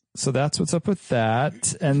 so that's what's up with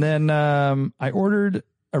that. And then, I ordered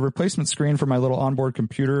a replacement screen for my little onboard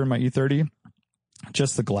computer in my E30,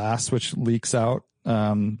 just the glass, which leaks out,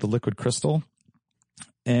 the liquid crystal.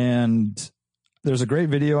 And there's a great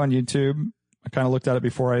video on YouTube. I kind of looked at it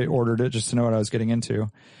before I ordered it just to know what I was getting into.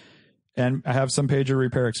 And I have some pager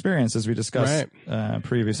repair experience, as we discussed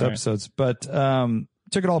previous episodes. But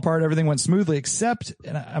took it all apart. Everything went smoothly, except,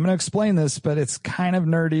 and I'm going to explain this, but it's kind of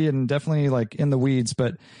nerdy and definitely like in the weeds.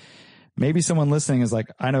 But maybe someone listening is like,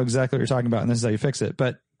 I know exactly what you're talking about, and this is how you fix it.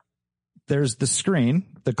 But there's the screen,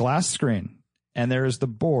 the glass screen, and there's the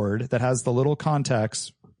board that has the little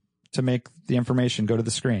contacts to make the information go to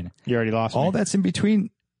the screen. You already lost me. All that's in between.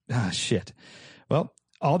 Shit. Well,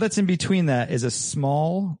 all that's in between that is a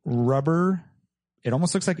small rubber. It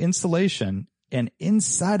almost looks like insulation. And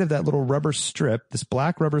inside of that little rubber strip, this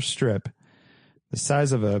black rubber strip, the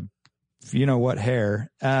size of a, what hair,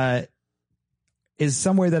 is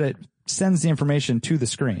some way that it sends the information to the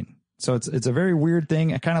screen. So it's a very weird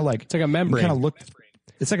thing. It's like a membrane.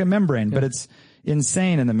 It's like a membrane, but it's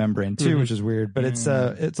insane in the membrane too, which is weird. But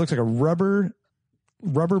it looks like a rubber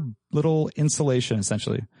little insulation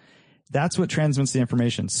essentially. That's what transmits the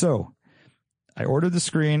information. So I ordered the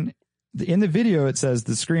screen. In the video, it says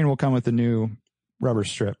the screen will come with the new rubber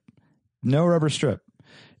strip. No rubber strip.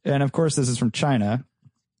 And of course, this is from China.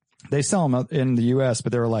 They sell them in the US,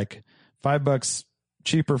 but they were like $5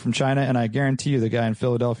 cheaper from China. And I guarantee you the guy in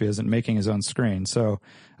Philadelphia isn't making his own screen. So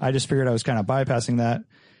I just figured I was kind of bypassing that.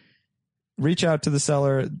 Reach out to the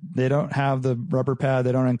seller. They don't have the rubber pad.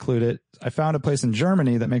 They don't include it. I found a place in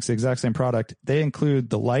Germany that makes the exact same product. They include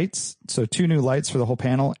the lights. So 2 new lights for the whole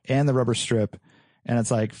panel and the rubber strip. And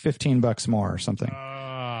it's like $15 more or something.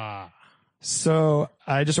 So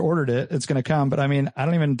I just ordered it. It's going to come, but I mean, I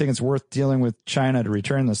don't even think it's worth dealing with China to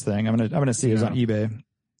return this thing. I'm going to see it was on eBay.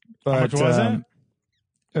 But, how much was it?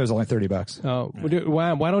 It was only $30.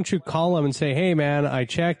 Oh, why don't you call them and say, "Hey, man, I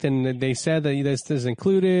checked and they said that this is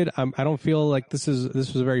included. I don't feel like this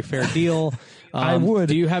was a very fair deal." I would.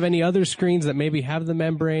 Do you have any other screens that maybe have the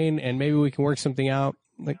membrane and maybe we can work something out?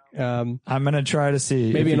 Like, I'm going to try to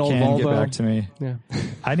see maybe if an you old can Volvo. get back to me. Yeah.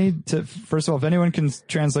 I need to, first of all, if anyone can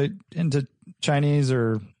translate into Chinese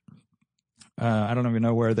or I don't even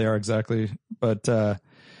know where they are exactly, but we'll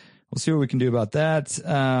see what we can do about that.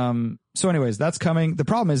 So anyways, that's coming. The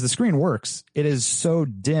problem is the screen works. It is so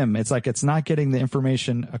dim. It's like it's not getting the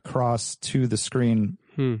information across to the screen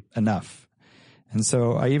enough. And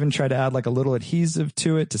so I even tried to add like a little adhesive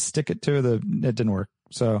to it to stick it to it didn't work.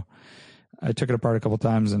 So I took it apart a couple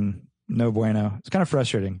times and no bueno. It's kind of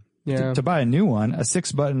frustrating. Yeah. To buy a new one, a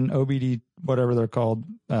 6-button OBD, whatever they're called,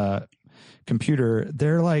 computer,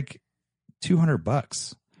 they're like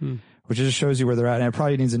 $200, which just shows you where they're at. And it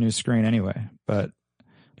probably needs a new screen anyway, but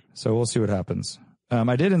so we'll see what happens.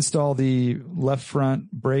 I did install the left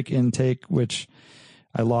front brake intake, which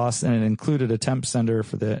I lost, and it included a temp sender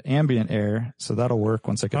for the ambient air. So that'll work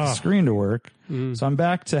once I get the screen to work. So I'm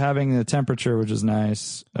back to having the temperature, which is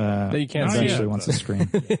nice. That you can't see. Eventually once the screen.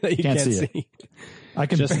 That you can't see it. I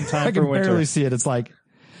can, Just in time I can for winter. barely see it. It's like,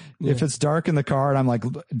 if it's dark in the car and I'm like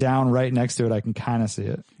down right next to it, I can kind of see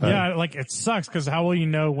it. But Yeah, like it sucks because how will you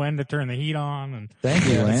know when to turn the heat on? And thank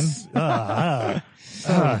you, Lane.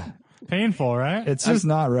 painful, right? It's just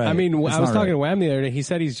not right. I mean, It's I was not talking to right. Wham the other day. He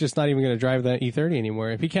said he's just not even going to drive the E30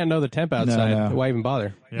 anymore. If he can't know the temp outside, No. why even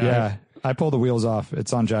bother? Yeah. I pulled the wheels off.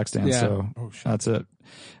 It's on jack stand, Yeah. so that's it.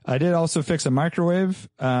 I did also fix a microwave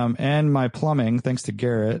and my plumbing, thanks to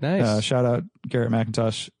Garrett. Nice. Shout out Garrett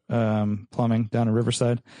McIntosh Plumbing down in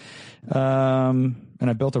Riverside. And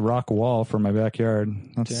I built a rock wall for my backyard.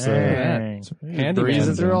 That's Dang. Handy Breezing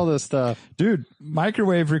man. through all this stuff. dude,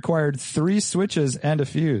 microwave required 3 switches and a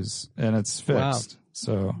fuse, and it's fixed. Wow.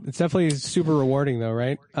 So It's definitely super rewarding, though,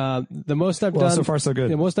 right? The most I've well, done so far so good.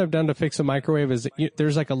 The most I've done to fix a microwave is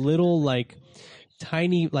there's like a little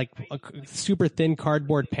tiny, a super thin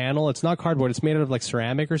cardboard panel. It's not cardboard. It's made out of like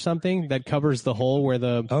ceramic or something that covers the hole where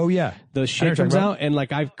the Oh yeah, the I know shit what you're comes talking out. And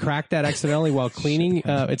like I've cracked that accidentally while cleaning.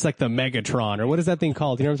 It's like the Megatron, or what is that thing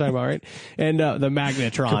called? You know what I'm talking about, right? And the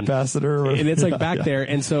Magnetron. capacitor, And it's like back there,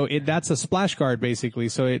 and so that's a splash guard basically.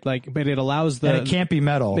 So it but it allows the and it can't be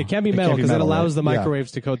metal. It can't be metal because it allows the right? Yeah.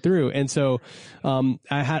 microwaves to go through. And so,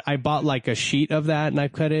 I bought like a sheet of that and I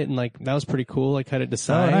cut it, and like that was pretty cool. I cut it to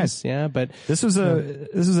size. nice. Yeah, but This was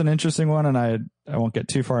an interesting one, and I won't get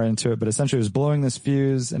too far into it, but essentially it was blowing this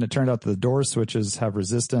fuse, and it turned out that the door switches have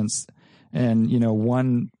resistance. And,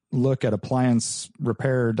 one look at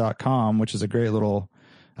appliancerepair.com, which is a great little,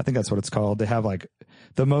 I think that's what it's called. They have like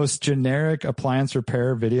the most generic appliance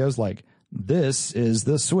repair videos, like this is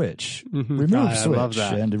the switch, remove I switch, love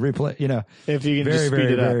that. and replay, If you can very, just speed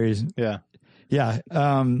very, it up. very, Yeah. yeah.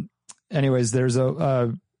 Anyways, there's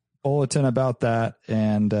a bulletin about that,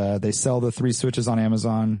 and they sell the 3 switches on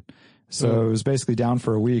Amazon. So it was basically down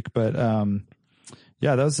for a week, but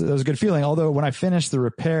yeah, that was a good feeling. Although when I finished the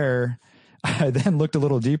repair, I then looked a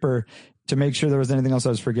little deeper to make sure there was anything else I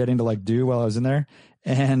was forgetting to like do while I was in there,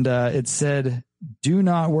 and it said, "Do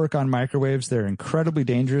not work on microwaves. They're incredibly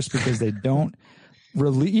dangerous because they don't."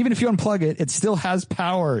 Even if you unplug it, it still has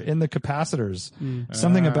power in the capacitors.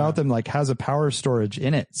 Something about them like has a power storage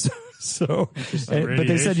in it. So but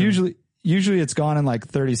they said usually it's gone in like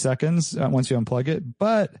 30 seconds once you unplug it.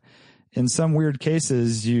 But in some weird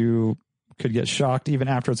cases, you could get shocked even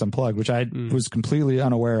after it's unplugged, which I was completely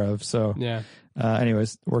unaware of. So yeah.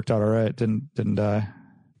 Anyways, worked out all right. Didn't die.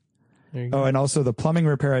 There you go. Oh, and also the plumbing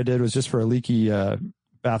repair I did was just for a leaky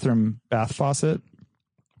bath faucet.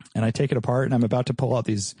 And I take it apart, and I'm about to pull out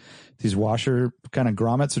these washer kind of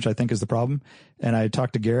grommets, which I think is the problem. And I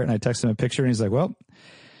talked to Garrett, and I texted him a picture, and he's like, "Well,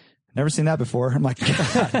 never seen that before." I'm like,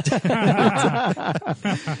 God.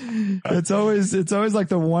 It's always like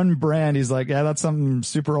the one brand. He's like, "Yeah, that's something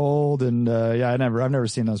super old," and I've never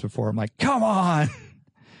seen those before. I'm like, "Come on."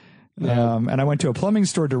 And I went to a plumbing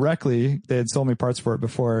store directly. They had sold me parts for it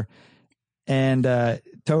before, and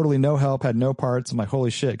totally no help, had no parts. I'm like,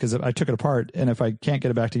 holy shit, because I took it apart, and if I can't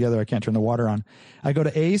get it back together, I can't turn the water on. I go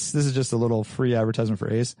to Ace. This is just a little free advertisement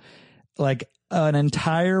for Ace. Like an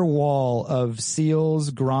entire wall of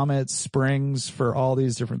seals, grommets, springs for all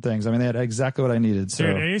these different things. I mean, they had exactly what I needed. So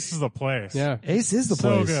dude, Ace is the place. Yeah. Ace is the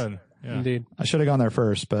place. So good. Yeah. Indeed. I should have gone there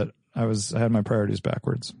first, but I had my priorities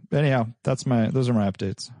backwards. Anyhow, those are my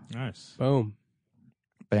updates. Nice. Boom.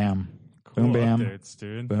 Bam. Cool Boom, bam. updates,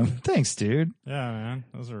 dude. Boom. Thanks, dude. Yeah, man.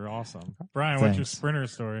 Those are awesome. Brian, what's your Thanks. Sprinter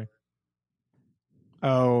story?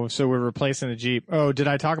 Oh, so we're replacing the Jeep. Oh, did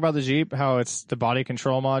I talk about the Jeep? How it's the body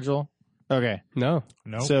control module? Okay. No.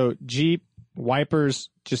 Nope. So Jeep wipers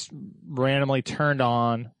just randomly turned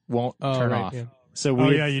on, won't turn off. Yeah. So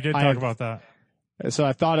you did talk about that. So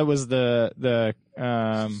I thought it was the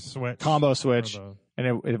Switch. combo switch, Or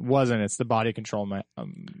and it wasn't. It's the body control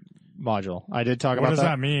module. I did talk what about does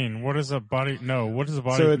that mean? What is a body? No, what is a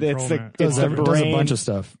body So control? it's the man? it's the It does a brain. bunch of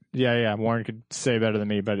stuff. Yeah. Warren could say better than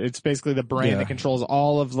me, but it's basically the brain Yeah. that controls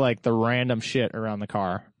all of like the random shit around the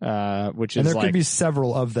car, which And is there like could be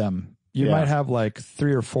several of them. You Yeah. might have like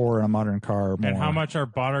 3 or 4 in a modern car or more. And how much are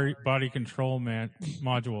body control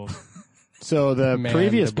modules? So the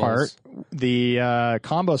previous part, Mandibles. the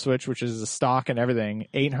combo switch, which is the stock and everything,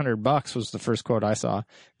 $800 was the first quote I saw.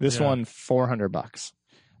 This Yeah. one, $400.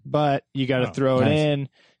 But you got to throw it nice. in.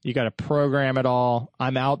 You got to program it all.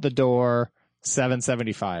 I'm out the door,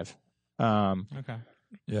 $775. Okay.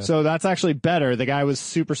 Yeah. So that's actually better. The guy was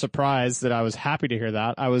super surprised that I was happy to hear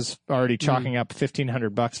that. I was already chalking up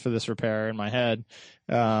 $1,500 for this repair in my head.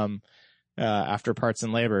 After parts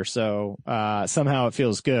and labor. So, somehow it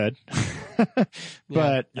feels good.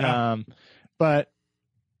 But,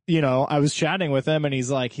 you know, I was chatting with him and he's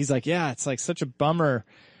like, yeah, it's like such a bummer.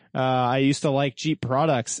 I used to like Jeep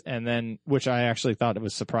products, and then, which I actually thought it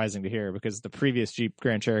was surprising to hear because the previous Jeep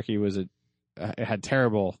Grand Cherokee it had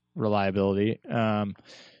terrible reliability.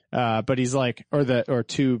 But he's like, or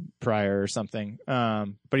 2 prior or something. But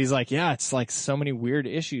he's like, yeah, it's like so many weird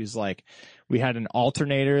issues. Like we had an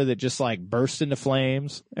alternator that just like burst into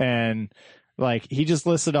flames, and like he just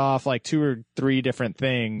listed off like 2 or 3 different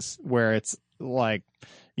things where it's like,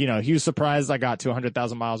 you know, he was surprised I got to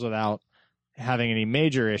 100,000 miles without having any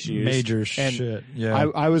major issues. Major shit. Yeah.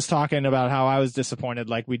 I was talking about how I was disappointed.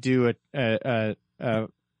 Like we do a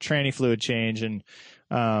tranny fluid change, and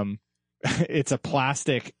it's a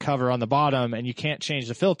plastic cover on the bottom, and you can't change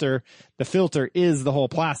the filter. The filter is the whole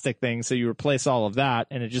plastic thing, so you replace all of that,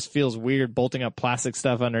 and it just feels weird bolting up plastic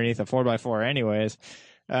stuff underneath a 4x4 anyways.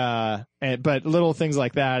 But little things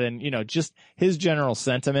like that, and, you know, just his general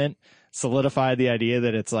sentiment solidified the idea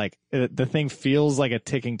that it's like the thing feels like a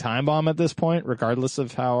ticking time bomb at this point, regardless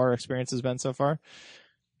of how our experience has been so far.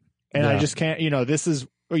 And I just can't, you know, this is,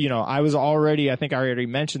 you know, I think I already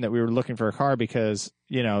mentioned that we were looking for a car because,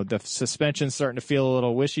 you know, the suspension's starting to feel a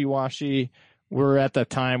little wishy-washy. We're at the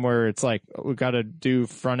time where it's like, we've got to do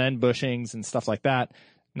front end bushings and stuff like that.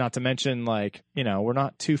 Not to mention, like, you know, we're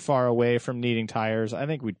not too far away from needing tires. I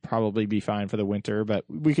think we'd probably be fine for the winter, but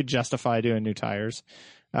we could justify doing new tires.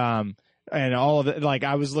 And all of it, like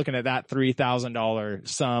I was looking at that $3,000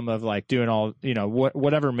 sum of like doing all, you know,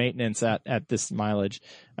 whatever maintenance at this mileage.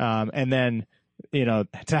 And then, you know,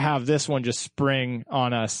 to have this one just spring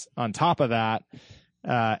on us on top of that,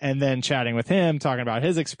 and then chatting with him, talking about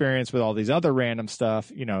his experience with all these other random stuff,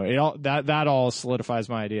 you know, that all solidifies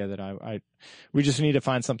my idea that we just need to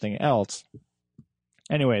find something else.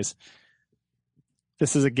 Anyways,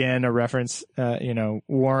 this is again a reference, you know,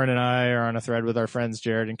 Warren and I are on a thread with our friends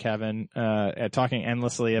Jared and Kevin, talking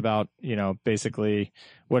endlessly about, you know, basically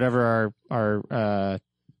whatever our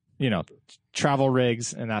you know, travel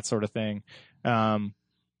rigs and that sort of thing. And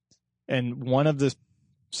one of the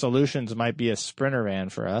solutions might be a Sprinter van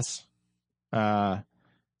for us,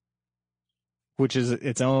 which is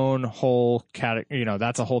its own whole category. You know,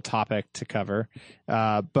 that's a whole topic to cover.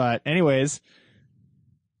 But anyways,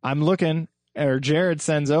 I'm looking, or Jared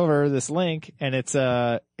sends over this link, and it's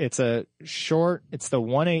the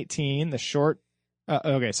 118, the short.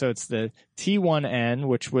 Okay, so it's the T1N,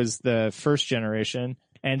 which was the first generation,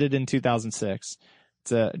 ended in 2006.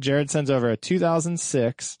 Jared sends over a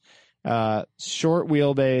 2006 short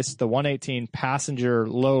wheelbase, the 118 passenger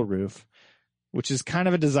low roof, which is kind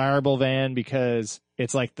of a desirable van because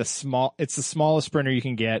it's like it's the smallest Sprinter you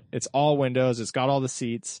can get. It's all windows. It's got all the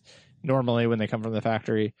seats normally when they come from the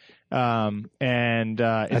factory. And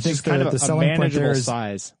it's just kind of a manageable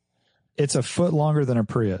size. It's a foot longer than a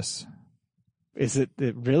Prius. Is it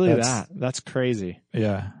really that? That's crazy.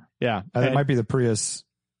 Yeah. Yeah. It might be the Prius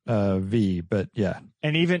V, but yeah.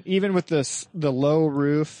 And even with the low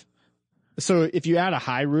roof, so if you add a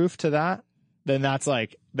high roof to that, then that's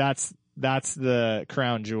the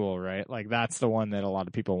crown jewel, right? Like that's the one that a lot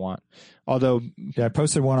of people want. Although, yeah, I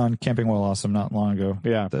posted one on Camping Well Awesome not long ago.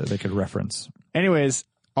 Yeah, that they could reference. Anyways,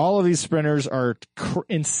 all of these Sprinters are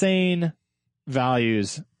insane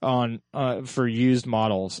values on for used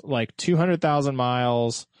models, like 200,000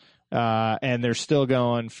 miles, and they're still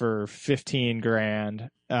going for 15 grand,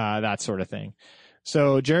 that sort of thing.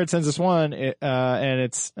 So Jared sends us one, and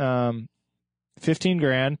it's 15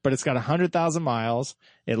 grand, but it's got 100,000 miles.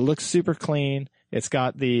 It looks super clean. It's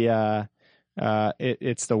got the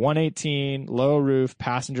it's the 118 low roof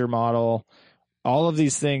passenger model. All of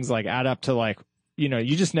these things like add up to like, you know,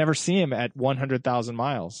 you just never see them at 100,000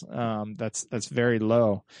 miles. That's very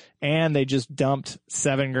low. And they just dumped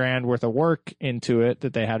 $7 grand worth of work into it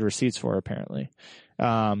that they had receipts for, apparently.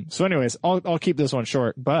 So anyways, I'll keep this one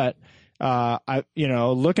short, but,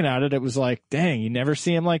 looking at it, it was like, dang, you never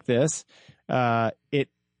see them like this. The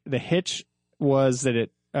hitch was that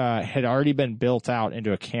it, had already been built out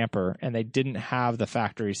into a camper and they didn't have the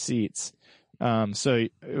factory seats. So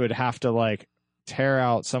it would have to like tear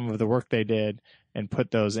out some of the work they did and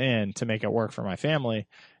put those in to make it work for my family.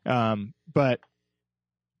 But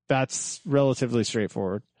that's relatively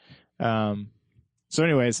straightforward. So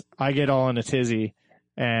anyways, I get all in a tizzy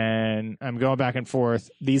and I'm going back and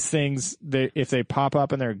forth. These things, if they pop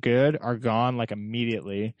up and they're good, are gone like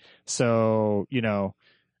immediately. So, you know,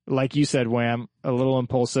 like you said, Wham, a little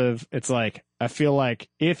impulsive. It's like, I feel like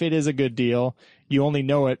if it is a good deal, you only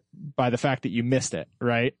know it by the fact that you missed it,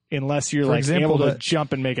 right? Unless you're able to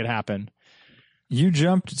jump and make it happen. You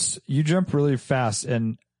jumped really fast,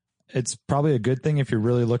 and it's probably a good thing if you're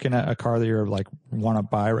really looking at a car that you're like want to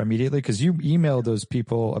buy immediately, because you emailed those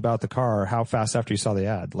people about the car how fast after you saw the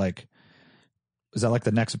ad. Like, was that like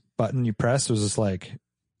the next button you pressed? Was just like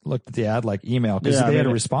looked at the ad, like email, because they had a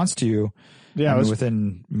response to you. Yeah, it was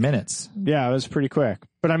within minutes. Yeah, it was pretty quick.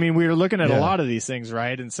 But I mean, we were looking at a lot of these things,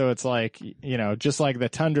 right? And so it's like, you know, just like the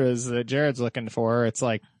Tundras that Jared's looking for, it's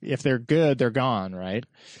like if they're good, they're gone, right?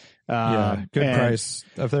 Good price.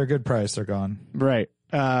 If they're a good price, they're gone. Right.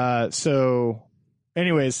 So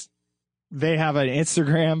anyways, they have an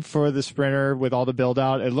Instagram for the Sprinter with all the build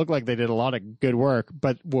out. It looked like they did a lot of good work,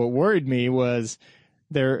 but what worried me was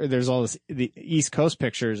there's all the East Coast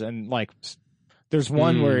pictures, and like there's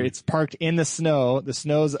one where it's parked in the snow. The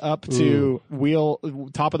snow's up to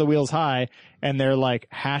top of the wheels high, and they're like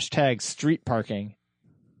hashtag street parking.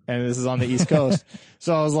 And this is on the East Coast.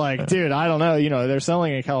 So I was like, dude, I don't know. You know, they're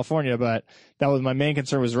selling in California, but that was my main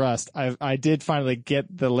concern was rust. I did finally get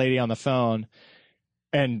the lady on the phone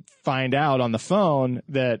and find out on the phone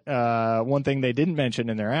that one thing they didn't mention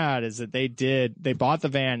in their ad is that they bought the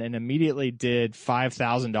van and immediately did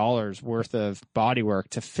 $5,000 worth of body work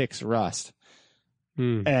to fix rust.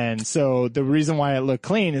 And so the reason why it looked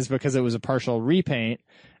clean is because it was a partial repaint.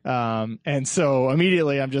 And so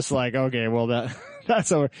immediately I'm just like, okay, well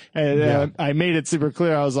that's over. And I made it super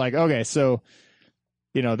clear. I was like, okay, so,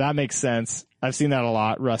 you know, that makes sense. I've seen that a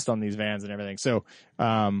lot, rust on these vans and everything. So,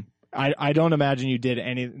 I don't imagine you did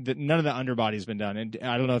none of the underbody's been done. And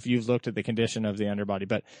I don't know if you've looked at the condition of the underbody,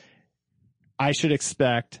 but I should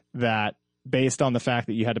expect that based on the fact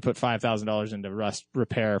that you had to put $5,000 into rust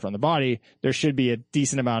repair from the body, there should be a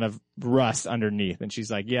decent amount of rust underneath. And she's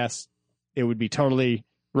like, yes, it would be totally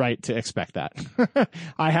right to expect that.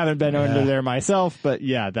 I haven't been under there myself, but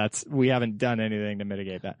yeah, we haven't done anything to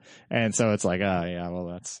mitigate that. And so it's like,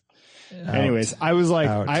 that's, anyways, I was like,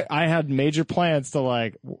 I had major plans to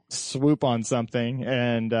like swoop on something.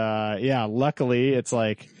 And, luckily it's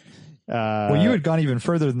like, well, you had gone even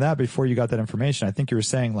further than that before you got that information. I think you were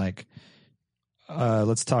saying like,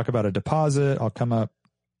 let's talk about a deposit. I'll come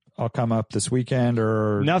up this weekend,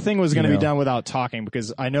 or nothing was going to be done without talking,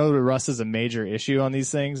 because I know the rust is a major issue on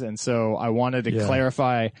these things. And so I wanted to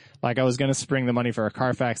clarify, like I was going to spring the money for a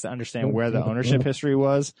Carfax to understand where the ownership history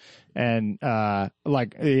was. And,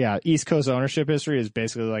 East Coast ownership history is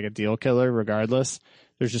basically like a deal killer regardless.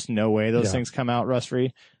 There's just no way those things come out rust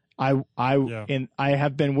free. I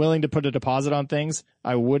have been willing to put a deposit on things.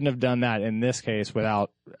 I wouldn't have done that in this case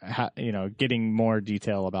without, getting more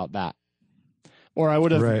detail about that. Or I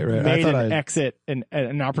would have made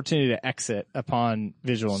an opportunity to exit upon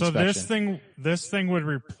visual inspection. So this thing would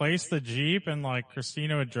replace the Jeep, and like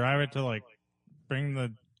Christina would drive it to like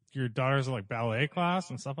bring your daughters to like ballet class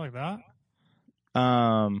and stuff like that.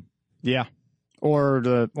 Yeah,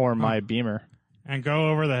 or my Beamer, and go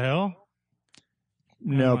over the hill.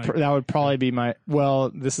 No, that would probably be my.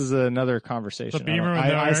 Well, this is another conversation. The Beamer with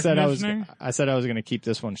I said I was going to keep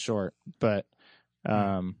this one short, but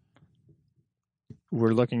We're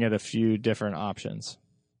looking at a few different options.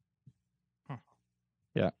 Huh.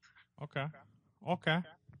 Yeah. Okay.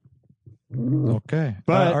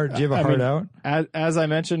 But Art, do you have a heart out? As I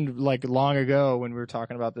mentioned, like long ago when we were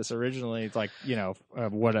talking about this originally, it's like,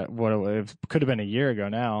 what it could have been a year ago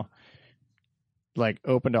now, like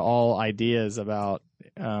open to all ideas about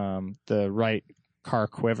the right car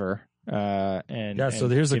quiver. So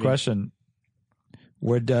here's the question.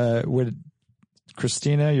 Would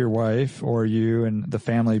Christina, your wife, or you and the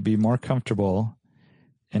family be more comfortable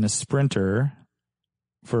in a Sprinter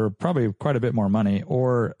for probably quite a bit more money,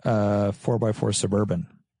 or a 4x4 Suburban?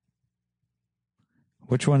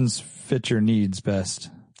 Which ones fit your needs best?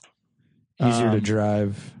 Easier to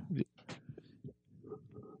drive?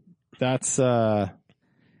 That's the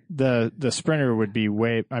Sprinter would be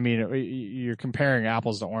way. I mean, you're comparing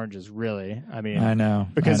apples to oranges, really. I mean, I know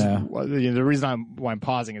because the reason why I'm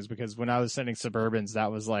pausing is because when I was sending Suburbans,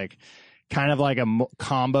 that was like kind of like a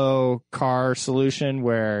combo car solution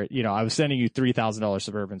where I was sending you $3,000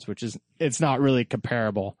 Suburbans, which is it's not really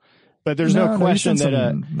comparable. But there's no question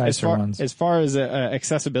that as far as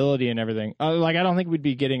accessibility and everything, like I don't think we'd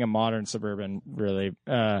be getting a modern Suburban really.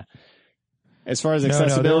 As far as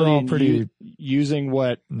accessibility and using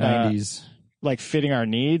what 90s, like fitting our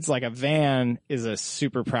needs, like a van is a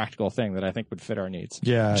super practical thing that I think would fit our needs.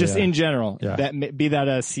 Yeah, in general. Yeah. That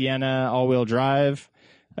a Sienna all-wheel drive.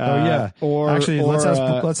 Or actually,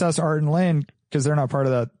 let's ask Art and Lane, because they're not part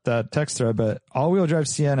of that text thread. But all-wheel drive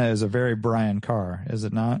Sienna is a very Brian car, is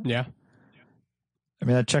it not? Yeah. I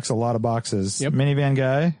mean, that checks a lot of boxes. Yep. Minivan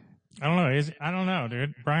guy. I don't know. I don't know,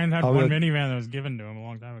 dude. Brian had one minivan that was given to him a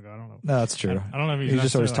long time ago. I don't know. No, that's true. I don't know if he's he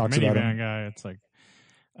just always talks about minivan him. guy. It's like,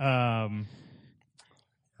 I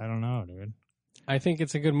don't know, dude. I think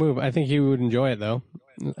it's a good move. I think he would enjoy it though.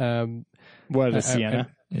 What a Sienna?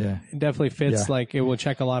 Yeah, it definitely fits. Yeah. Like it will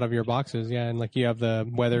check a lot of your boxes. Yeah, and like you have the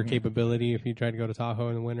weather capability if you try to go to Tahoe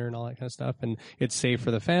in the winter and all that kind of stuff. And it's safe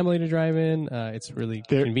for the family to drive in. It's really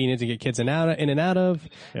convenient to get kids in and out of.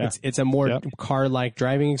 Yeah. It's a more car-like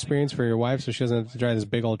driving experience for your wife, so she doesn't have to drive this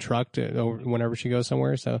big old truck whenever she goes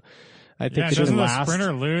somewhere. So I think doesn't the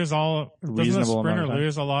Sprinter lose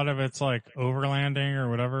lose a lot of its like overlanding or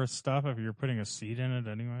whatever stuff if you're putting a seat in it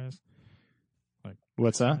anyways? Like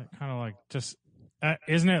what's that? Kind of like just.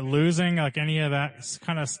 Isn't it losing like any of that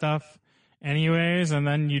kind of stuff anyways? And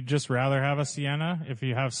then you'd just rather have a Sienna if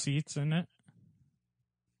you have seats in it?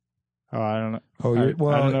 Oh, I don't know.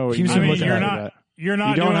 I don't know. You're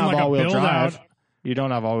not doing like a build out. You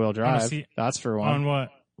don't have all-wheel drive. That's for one. On what?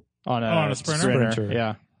 On a Sprinter.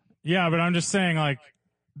 Yeah. Yeah, but I'm just saying like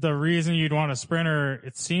the reason you'd want a Sprinter,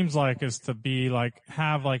 it seems like, is to be like,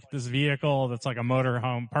 have like this vehicle that's like a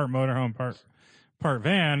motorhome, part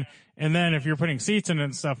van. And then if you're putting seats in it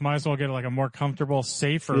and stuff, might as well get like a more comfortable,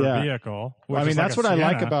 safer vehicle. I mean, that's what I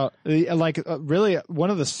like about, really one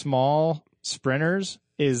of the small Sprinters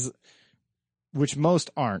is, which most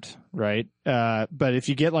aren't, right? But if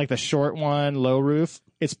you get like the short one, low roof,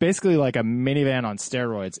 it's basically like a minivan on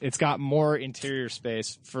steroids. It's got more interior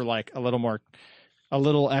space for like a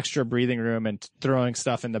little extra breathing room and throwing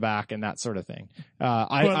stuff in the back and that sort of thing.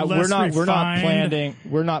 We're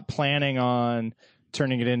not planning on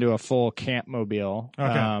turning it into a full camp mobile. Okay.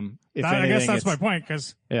 I guess that's my point,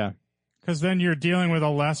 because then you're dealing with a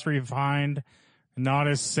less refined, not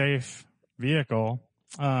as safe vehicle.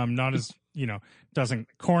 Not as, doesn't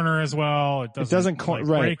corner as well. It doesn't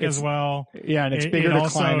brake as well. Yeah, and it's bigger to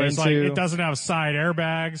climb into. It doesn't have side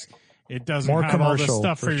airbags. It doesn't have all this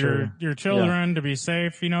stuff for your children to be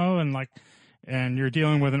safe, and you're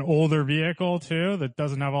dealing with an older vehicle too that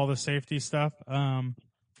doesn't have all the safety stuff.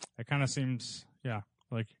 It kind of seems,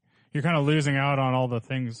 like you're kind of losing out on all the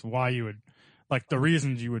things why you would, like the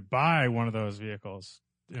reasons you would buy one of those vehicles,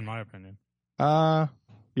 in my opinion.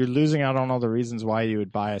 You're losing out on all the reasons why you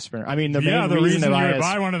would buy a Sprinter. I mean, the reason you would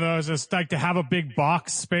buy one of those is like to have a big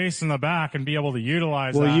box space in the back and be able to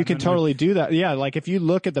utilize that. Well, you can totally do that. Yeah, like if you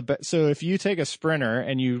look at so if you take a Sprinter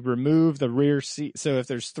and you remove the rear seat, so if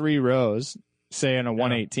there's 3 rows, say in a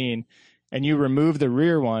 118, and you remove the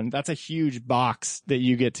rear one, that's a huge box that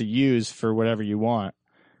you get to use for whatever you want.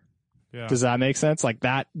 Yeah. Does that make sense? Like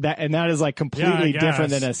that is like completely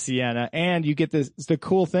different than a Sienna. And you get the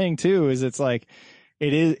cool thing too, is it's like,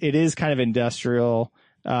 it is kind of industrial,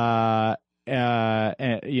 as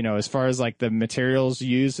far as like the materials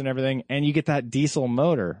used and everything. And you get that diesel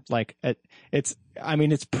motor. Like it's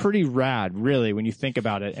pretty rad, really, when you think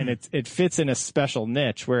about it. And it fits in a special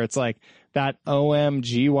niche where it's like that OM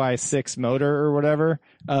GY6 motor or whatever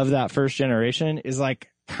of that first generation is like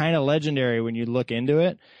kind of legendary when you look into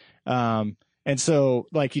it. And so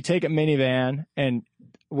like you take a minivan, and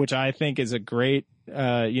which I think is a great,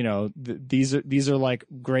 these are like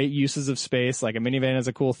great uses of space. Like a minivan is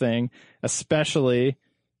a cool thing, especially,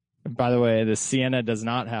 by the way, the Sienna does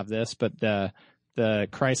not have this, but the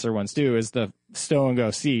Chrysler ones do, is the stow and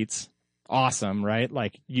go seats. Awesome, right?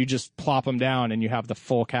 Like you just plop them down and you have the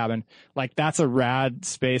full cabin. Like that's a rad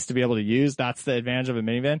space to be able to use. That's the advantage of a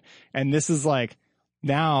minivan. And this is like,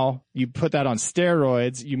 now you put that on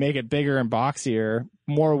steroids, you make it bigger and boxier,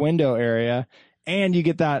 more window area, and you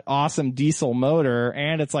get that awesome diesel motor,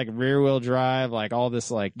 and it's like rear wheel drive, like all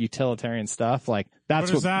this like utilitarian stuff. Like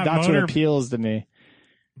that's what appeals to me.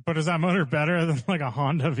 But is that motor better than like a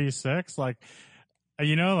Honda V6? Like,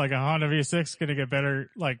 like a Honda V6 is going to get better,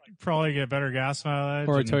 like probably get better gas mileage.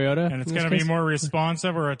 Or a Toyota. And it's going to be more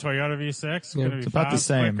responsive, or a Toyota V6. Yeah, it's about the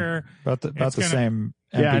same. Quicker. About the same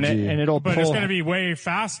MPG. Yeah, and it'll pull. But it's going to be way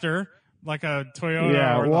faster, like a Toyota.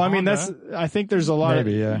 Yeah, or well, I Honda. mean, I think there's a lot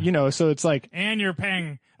of, so it's like. And you're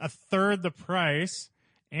paying a third the price,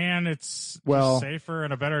 and it's safer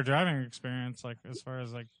and a better driving experience, like as far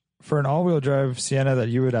as like. For an all-wheel drive Sienna that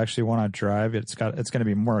you would actually want to drive, it's going to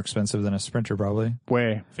be more expensive than a Sprinter probably.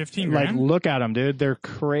 Way $15,000. Like look at them, dude. They're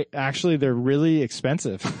actually they're really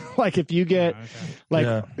expensive. Like if you get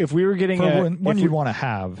if we were getting one you'd want to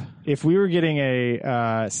have. If we were getting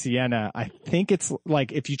a Sienna, I think it's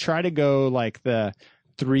like if you try to go like the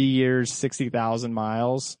 3 years, 60,000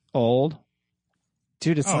 miles old,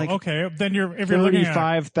 dude, it's okay. Then if you're looking at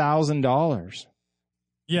 $35,000.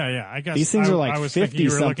 Yeah, I guess these things are like I was 50 you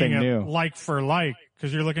were something looking at new. like for like,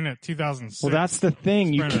 because you're looking at 2006. Well, that's the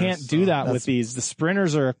thing. You can't do that with these. The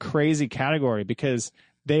Sprinters are a crazy category because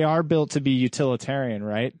they are built to be utilitarian,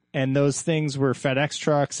 right? And those things were FedEx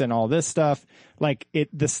trucks and all this stuff. Like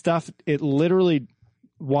it literally,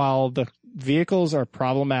 while the vehicles are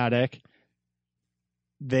problematic,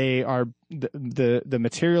 they are the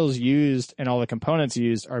materials used and all the components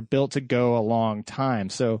used are built to go a long time.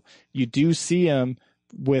 So you do see them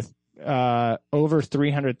with over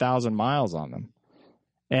 300,000 miles on them.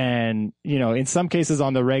 And, in some cases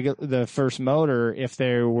on the first motor, if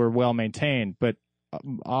they were well maintained, but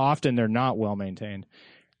often they're not well maintained.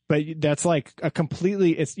 But that's like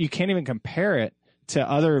you can't even compare it to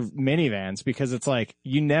other minivans because it's like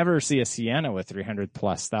you never see a Sienna with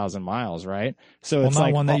 300,000+ miles, right? So it's not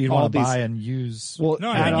like one that you'd want to buy and use. Well,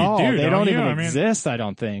 no, at all. They don't even I exist, I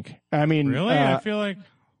don't think. I mean, really? I feel like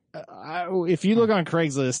if you look on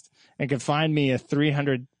Craigslist and can find me a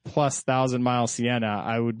 300,000+ mile Sienna,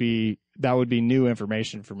 that would be new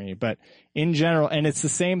information for me. But in general, and it's the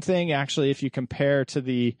same thing actually if you compare to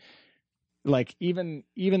the like even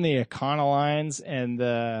the Econolines and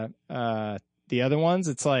the other ones,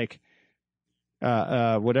 it's like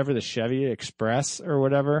whatever the Chevy Express or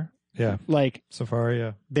whatever. Yeah. Like Safari,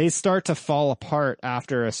 yeah. They start to fall apart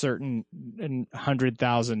after a certain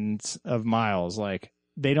 100,000 of miles. Like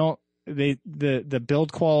the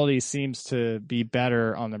build quality seems to be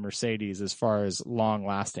better on the Mercedes as far as long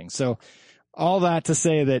lasting. So all that to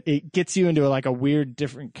say that it gets you into like a weird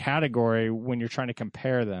different category when you're trying to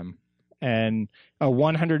compare them. And a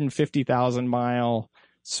 150,000 mile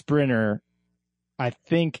Sprinter, I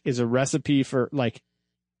think, is a recipe for like,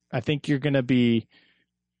 I think you're going to be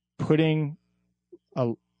putting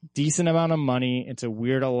a decent amount of money into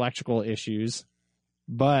weird electrical issues,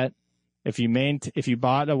 but if you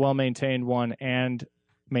bought a well-maintained one and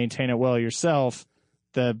maintain it well yourself,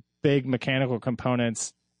 the big mechanical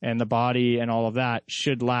components and the body and all of that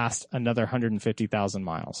should last another 150,000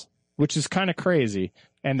 miles, which is kind of crazy.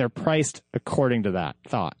 And they're priced according to that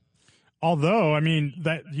thought. Although, I mean,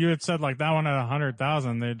 that you had said like that one at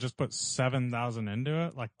 100,000, they just put 7,000 into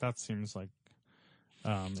it. Like that seems like,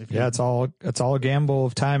 it's all a gamble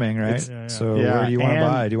of timing, right? So yeah. Where do you want to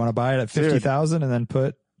buy? Do you want to buy it at 50,000 and then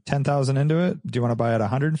put 10,000 into it? Do you want to buy it at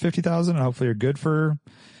 150,000 and hopefully you're good for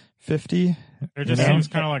 50? It just seems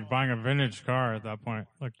kind of like buying a vintage car at that point.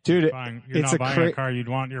 Like, dude, you're not buying a car you'd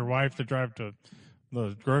want your wife to drive to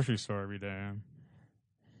the grocery store every day.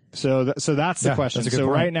 So that's the question. That's a good so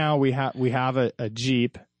point. Right now we have a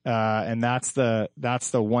Jeep, and that's the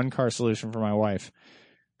one car solution for my wife.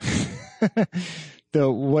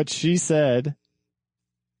 What she said,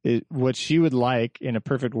 what she would like in a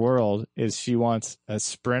perfect world is she wants a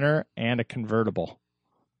Sprinter and a convertible,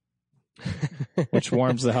 which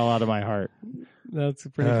warms the hell out of my heart. That's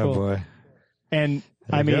pretty cool. Oh boy. And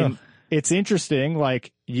I mean, it's interesting.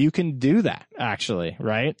 Like you can do that actually,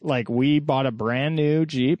 right? Like we bought a brand new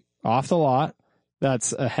Jeep off the lot.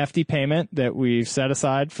 That's a hefty payment that we've set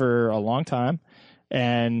aside for a long time.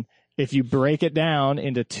 And if you break it down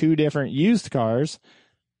into two different used cars,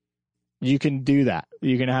 you can do that.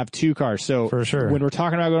 You can have 2 cars. So For sure. when we're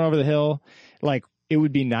talking about going over the hill, like it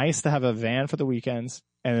would be nice to have a van for the weekends.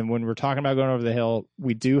 And then when we're talking about going over the hill,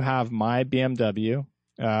 we do have my BMW.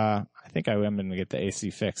 I think I am going to get the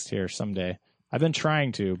AC fixed here someday. I've been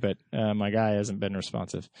trying to, but my guy hasn't been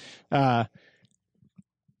responsive.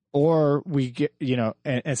 Or we get,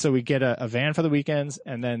 and so we get a van for the weekends,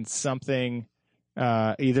 and then something,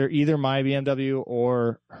 either my BMW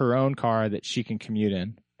or her own car that she can commute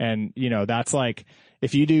in. And, that's like,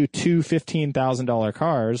 if you do 2 $15,000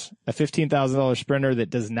 cars, a $15,000 Sprinter that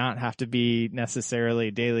does not have to be necessarily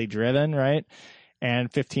daily driven, right?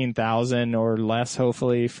 And 15,000 or less,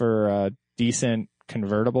 hopefully, for a decent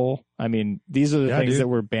convertible. I mean, these are the things that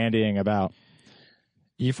we're bandying about.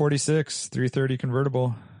 E46 330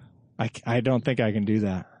 convertible. I don't think I can do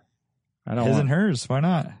that. I don't. His and hers. Why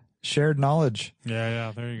not? Shared knowledge.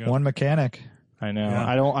 Yeah. There you go. One mechanic. I know.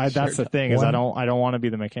 Yeah. That's the thing is I don't want to be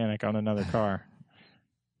the mechanic on another car.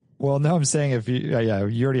 Well, no, I'm saying if you,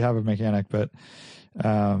 you already have a mechanic, but,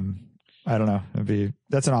 I don't know.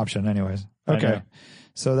 That's an option anyways. Okay.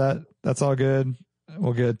 So that's all good.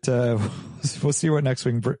 We'll get, we'll see what next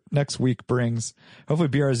week brings. Hopefully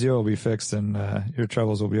BRZO will be fixed and, your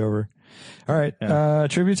troubles will be over. All right.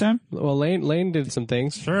 Tribute time. Well, Lane did some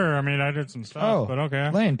things. Sure. I mean, I did some stuff, but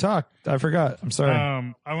okay. Lane, talk. I forgot. I'm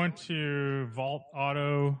sorry. I went to Vault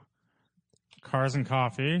Auto Cars and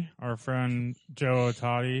Coffee. Our friend Joe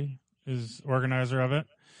Otati is organizer of it.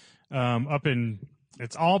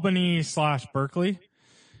 It's Albany/Berkeley,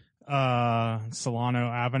 Solano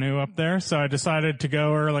Avenue up there. So I decided to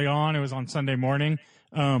go early on. It was on Sunday morning.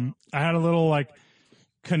 I had a little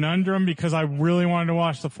conundrum because I really wanted to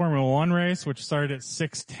watch the Formula One race, which started at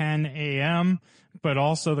 6:10 a.m., but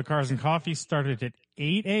also the Cars and Coffee started at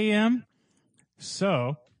 8 a.m.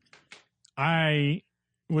 So I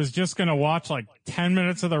was just going to watch 10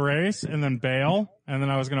 minutes of the race and then bail. And then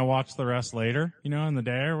I was going to watch the rest later, in the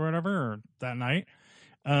day or whatever, or that night.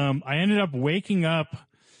 I ended up waking up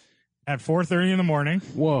at 4:30 in the morning.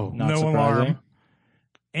 Whoa. Not no surprising. alarm.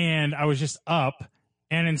 And I was just up.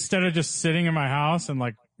 And instead of just sitting in my house and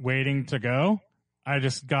waiting to go, I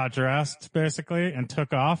just got dressed basically and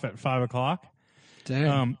took off at 5 o'clock.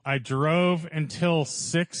 Damn. I drove until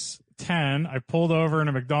 6:10. I pulled over in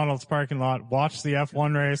a McDonald's parking lot, watched the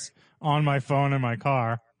F1 race on my phone in my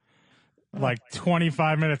car,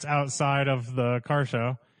 25 minutes outside of the car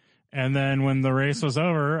show. And then when the race was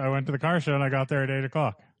over, I went to the car show and I got there at 8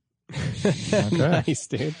 o'clock. Nice,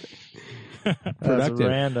 dude. That's Productive.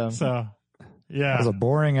 random. So, yeah. That was a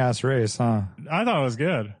boring ass race, huh? I thought it was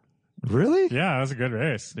good. Really? Yeah, it was a good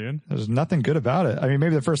race, dude. There's nothing good about it. I mean,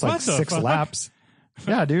 maybe the first What the 6 fuck? laps.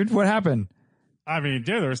 Yeah, dude. What happened? I mean,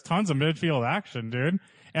 dude, there was tons of midfield action, dude.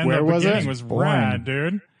 And Where the was beginning it? was Boring. rad,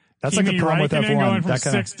 dude. That's Kimi like the problem with Räikkönen F1. going from That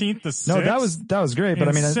kinda- 16th to 6th. No, that was great. But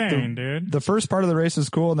Insane, I mean, dude. the first part of the race was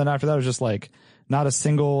cool. And then after that, it was just not a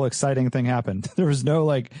single exciting thing happened. There was no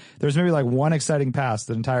there was maybe one exciting pass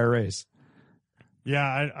the entire race. Yeah,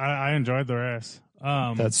 I enjoyed the race.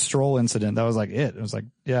 That Stroll incident, that was it. It was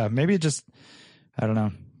maybe it just, I don't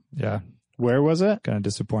know. Yeah. Where was it? Kind of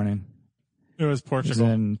disappointing. It was It was Portugal.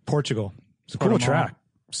 in Portugal. It's a cool Portimao. track.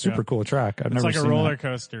 Super cool track. I've It's never like a seen roller that.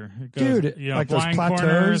 coaster. It goes, Dude, those flying plateaus.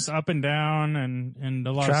 corners, up and down, and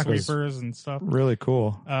a lot Track of was sweepers and stuff. Really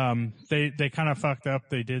cool. They kind of fucked up.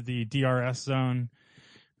 They did the DRS zone.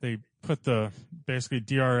 They put the basically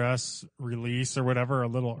DRS release or whatever a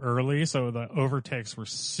little early, so the overtakes were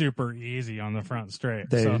super easy on the front straight.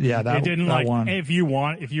 They so that didn't that one. if you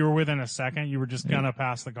were within a second, you were just gonna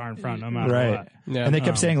pass the car in front no matter Right. what. Yeah. And they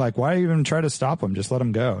kept saying why even try to stop them? Just let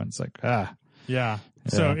them go. And it's Yeah.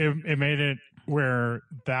 So it made it where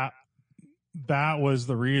that was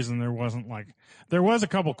the reason there wasn't there was a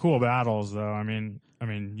couple cool battles though. I mean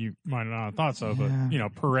you might not have thought so, but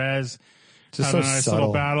Perez just had so a nice subtle.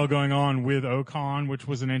 little battle going on with Ocon, which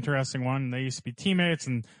was an interesting one. They used to be teammates,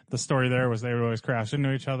 and the story there was they would always crash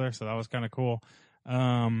into each other, so that was kind of cool.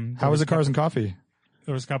 How was the Cars and Coffee?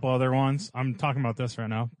 There was a couple other ones. I'm talking about this right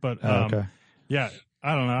now, but Okay. yeah,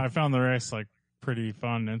 I don't know. I found the race pretty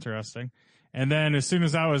fun, and interesting. And then as soon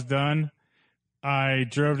as that was done, I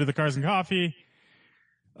drove to the Cars and Coffee.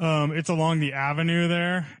 It's along the avenue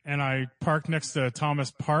there, and I parked next to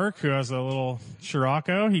Thomas Park, who has a little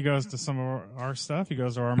Scirocco. He goes to some of our stuff. He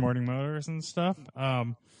goes to our Morning Motors and stuff.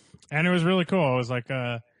 And it was really cool. It was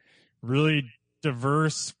a really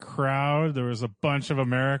diverse crowd. There was a bunch of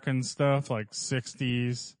American stuff,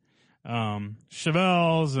 60s,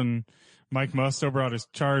 Chevelles, and Mike Musto brought his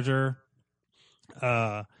Charger.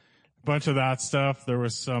 Bunch of that stuff. There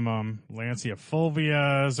was some Lancia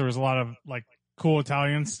Fulvias. There was a lot of cool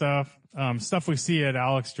Italian stuff stuff we see at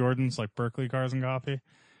Alex Jordan's, like Berkeley Cars and Coffee.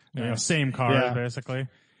 You know, same cars, basically.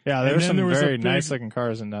 Yeah, there were some very nice looking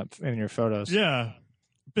cars in your photos. Yeah.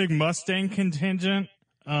 Big Mustang contingent.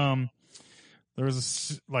 There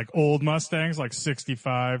was like old Mustangs, like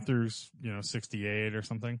 65 through, 68 or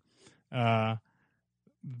something.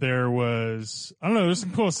 There was, I don't know, there's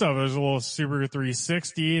some cool stuff. There's a little Subaru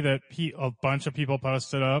 360 that a bunch of people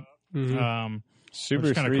posted up. Subaru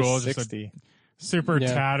kind of cool. Just a super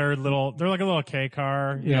tattered little, they're like a little K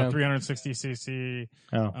car, 360 cc.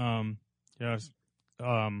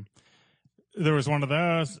 There was one of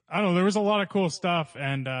those. I don't know, there was a lot of cool stuff,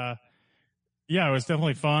 and it was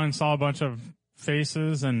definitely fun. Saw a bunch of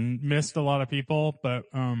faces and missed a lot of people, but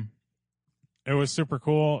it was super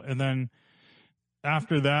cool. And then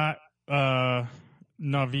after that,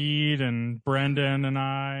 Naveed and Brendan and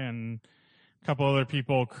I and a couple other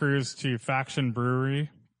people cruised to Faction Brewery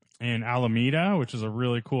in Alameda, which is a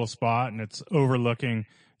really cool spot, and it's overlooking,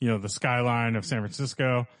 the skyline of San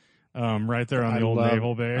Francisco, right there on the old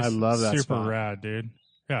naval base. I love that Super spot. rad, dude.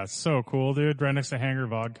 Yeah, it's so cool, dude. Right next to Hangar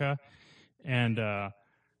Vodka. And that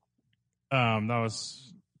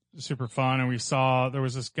was super fun. And we saw, there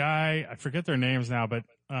was this guy, I forget their names now, but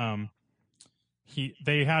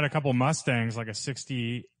they had a couple Mustangs, like a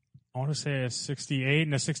 68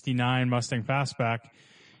 and a 69 Mustang Fastback.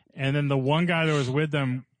 And then the one guy that was with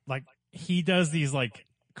them, like, he does these like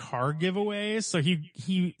car giveaways. So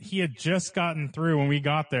he had just gotten through when we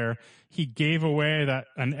got there. He gave away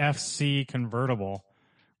an FC convertible,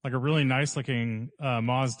 like a really nice looking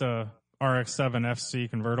Mazda RX-7 FC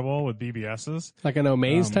convertible with BBSs. Like an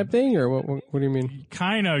Omaze type thing, or what do you mean?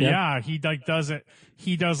 Kind of, yeah. He does it.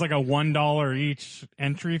 He does like a $1 each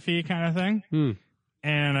entry fee kind of thing.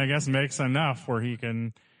 And I guess makes enough where he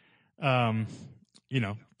can,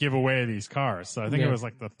 give away these cars. So I think it was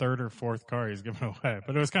like the third or fourth car he's giving away.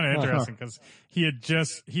 But it was kind of interesting because he had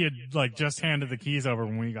just handed the keys over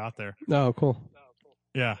when we got there. Oh, cool.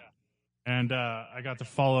 Yeah. And I got to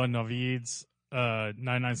follow Naveed's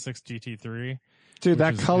 996 GT3. Dude,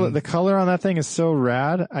 that color, the color on that thing is so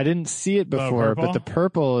rad. I didn't see it before, but the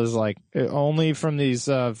purple is like, only from these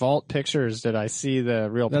Vault pictures did I see the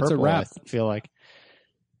real purple. That's a wrap. I feel like.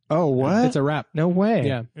 Oh, what? It's a wrap. No way.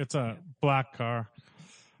 Yeah. It's a black car.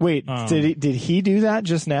 Wait, did he do that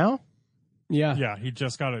just now? Yeah. Yeah, he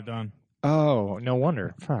just got it done. Oh, no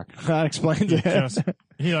wonder. Fuck. That explains it.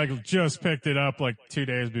 He just picked it up like 2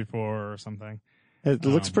 days before or something. It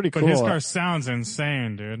looks pretty cool. But his car sounds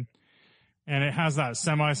insane, dude. And it has that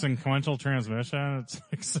semi-sequential transmission. It's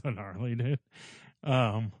like so gnarly, dude.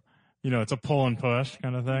 It's a pull and push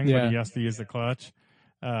kind of thing, but he has to use the clutch.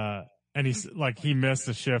 And he missed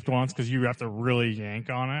the shift once because you have to really yank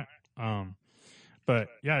on it. But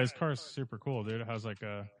yeah, his car is super cool, dude. It has like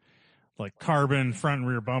carbon front and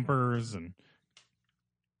rear bumpers and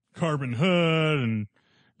carbon hood and,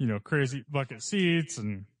 crazy bucket seats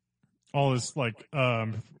and all this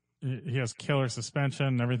he has killer suspension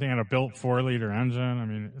and everything, and a built 4-liter engine. I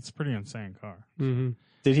mean, it's a pretty insane car. Mm-hmm.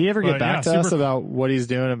 Did he ever get back to us about what he's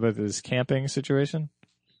doing with his camping situation?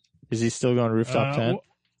 Is he still going rooftop tent?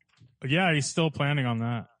 Yeah, he's still planning on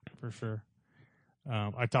that for sure.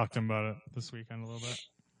 I talked to him about it this weekend a little bit.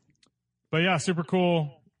 But yeah, super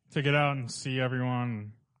cool to get out and see everyone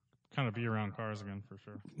and kind of be around cars again for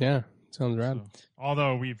sure. Yeah, sounds rad. So,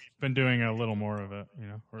 although we've been doing a little more of it,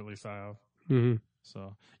 or at least I have. Mm-hmm.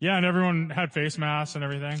 So yeah, and everyone had face masks and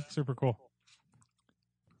everything. Super cool.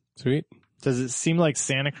 Sweet. Does it seem like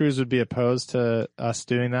Santa Cruz would be opposed to us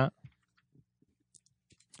doing that?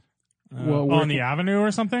 On the Avenue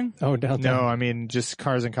or something? Oh, downtown. No, I mean just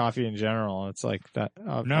Cars and Coffee in general. It's like that.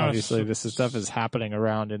 Obviously, this stuff is happening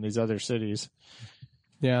around in these other cities.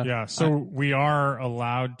 Yeah. Yeah. So we are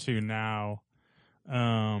allowed to now,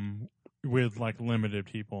 with like limited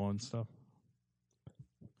people and stuff.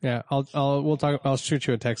 Yeah. I'll shoot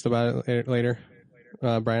you a text about it later,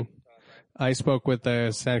 Brian. I spoke with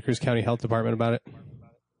the Santa Cruz County Health Department about it.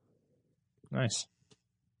 Nice.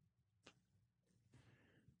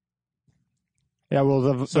 Yeah, well,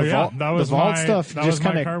 the Vault stuff just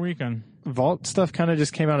kind of car weekend. Vault stuff kind of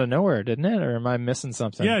just came out of nowhere, didn't it? Or am I missing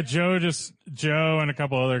something? Yeah, Joe and a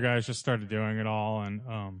couple other guys just started doing it all, and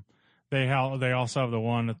they also have the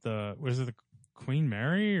one at the Queen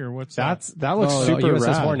Mary or what's that? That looks super USS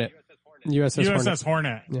rad. Hornet. USS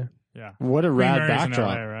Hornet. Yeah. What a Queen rad Mary's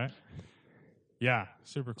backdrop, in LA, right? Yeah,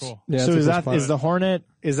 super cool. Yeah, so is the Hornet?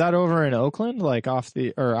 Is that over in Oakland, like off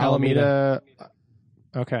the Alameda?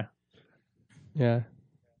 Okay. Yeah.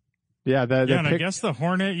 Yeah. And I guess the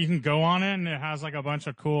Hornet, you can go on it and it has like a bunch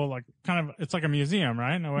of cool, like it's like a museum,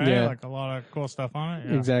 right? In a way, like a lot of cool stuff on it.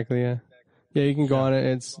 Yeah. Exactly. Yeah. Yeah, you can go on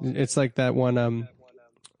it. It's like that one,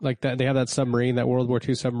 like that they have that submarine, that World War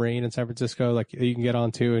II submarine in San Francisco, like you can get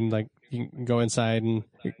onto and like you can go inside and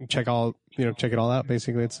check it all out.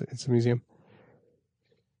 Basically, it's a museum.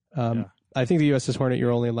 I think the USS Hornet,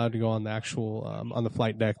 you're only allowed to go on the actual on the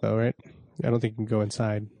flight deck, though, right? I don't think you can go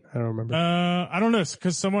inside. I don't remember. I don't know,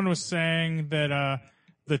 because someone was saying that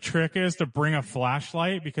the trick is to bring a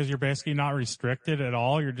flashlight because you're basically not restricted at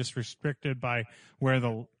all. You're just restricted by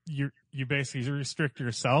where you basically restrict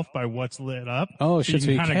yourself by what's lit up. Oh, so shit!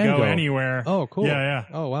 you can kind of go anywhere. Oh, cool. Yeah.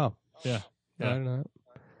 Oh, wow. Yeah. I don't know.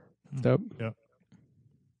 Dope. Yep.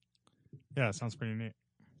 Yeah, it sounds pretty neat.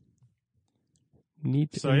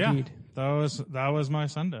 Neat. So indeed. yeah, that was my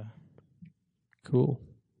Sunday. Cool.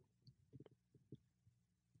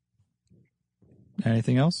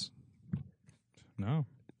 Anything else? No.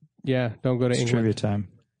 Yeah, don't go to It's England. trivia time.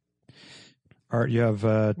 Art, you have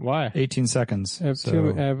Why? 18 seconds. I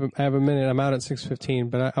have a minute. I'm out at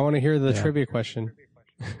 6:15, but I want to hear the trivia question.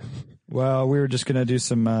 Well, we were just going to do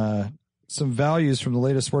some values from the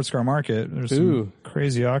latest sports car market. There's some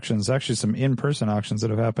crazy auctions, actually some in-person auctions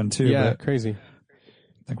that have happened too. Yeah, but crazy. I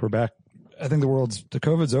think we're back. I think the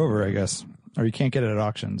COVID's over, I guess. Or you can't get it at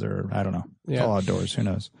auctions, or I don't know. It's all outdoors. Who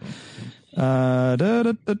knows?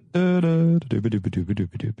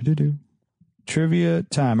 Trivia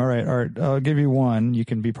time. All right, Art, I'll give you one. You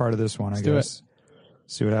can be part of this one, I guess.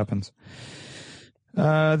 See what happens.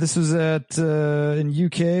 This was in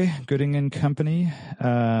UK, Gooding and Company.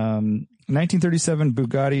 1937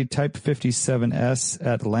 Bugatti Type 57S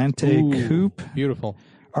Atlante Coupe. Beautiful.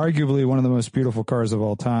 Arguably one of the most beautiful cars of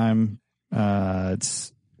all time.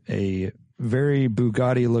 It's a very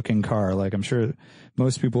Bugatti-looking car. Like, I'm sure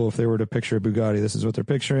most people, if they were to picture a Bugatti, this is what they're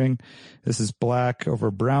picturing. This is black over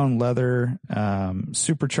brown leather,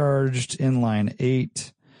 supercharged inline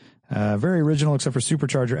 8. Very original, except for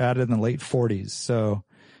supercharger added in the late 40s. So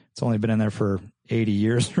it's only been in there for 80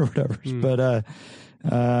 years or whatever. But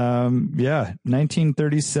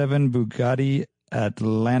 1937 Bugatti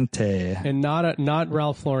Atlante. And not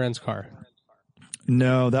Ralph Lauren's car.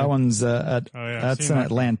 No, that one's that's an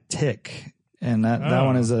Atlantic, and that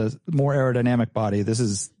one is a more aerodynamic body. This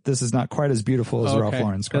is not quite as beautiful as Ralph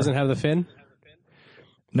Lauren's car. Doesn't have the fin?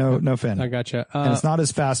 No fin. I gotcha. And it's not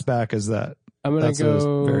as fastback as that. That's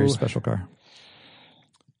a very special car.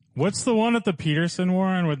 What's the one at the Peterson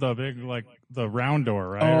Warren with the big, like, the round door,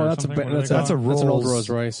 right? Oh, that's an old Rolls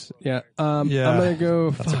Royce. Yeah. I'm gonna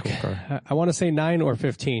go. That's a cool car. I want to say 9 or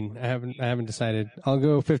 15. I haven't decided. I'll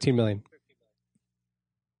go 15 million.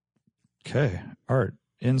 Okay, Art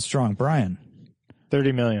in strong. Brian,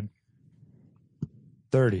 30 million.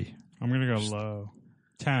 30. I'm gonna go low.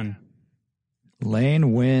 10.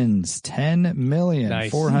 Lane wins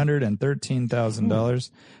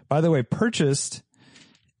 $10,413,000. By the way, purchased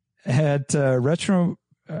at Retro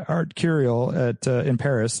Art Curial in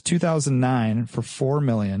Paris, 2009 for $4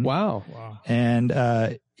 million. Wow.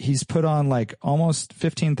 And he's put on like almost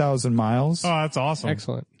 15,000 miles. Oh, that's awesome.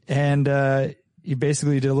 Excellent. And he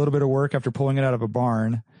basically did a little bit of work after pulling it out of a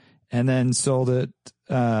barn, and then sold it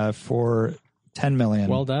for $10 million.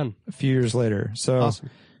 Well done. A few years later. So awesome.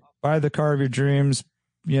 Buy the car of your dreams.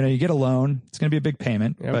 You get a loan. It's going to be a big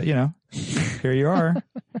payment, but here you are.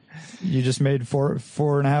 You just made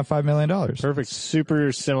 $4.5 million. Perfect.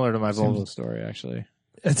 Super similar to my Volvo story, actually.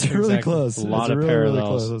 It's really close. A lot of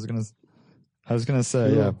parallels. Really close. I was gonna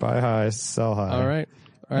say, buy high, sell high. All right,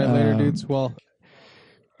 later, dudes. Well,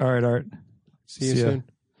 all right, Art. See you soon.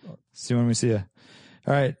 See you when we see you.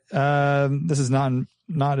 All right. This is not in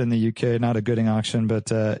the UK, not a Gooding auction,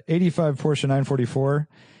 but 85 Porsche 944.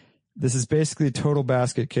 This is basically a total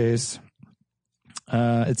basket case.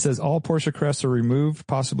 It says all Porsche crests are removed,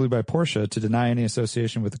 possibly by Porsche, to deny any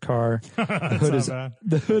association with the car.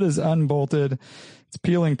 The hood is unbolted. It's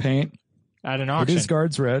peeling paint. At an auction. It is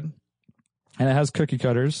guards red, and it has cookie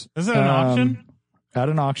cutters. Is it an auction? At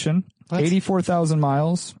an auction. 84,000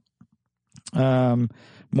 miles.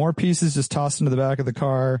 More pieces just tossed into the back of the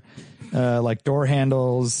car, like door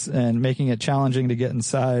handles and making it challenging to get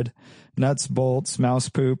inside. Nuts, bolts, mouse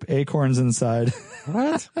poop, acorns inside.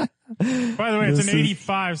 What? By the way, it's an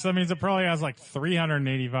 85, so that means it probably has like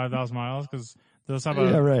 385,000 miles because those have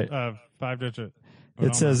a 5-digit.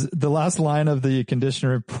 It says the last line of the condition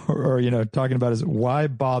report, or talking about is why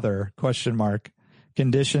bother? ?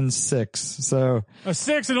 Condition 6. So a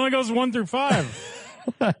 6. It only goes 1 through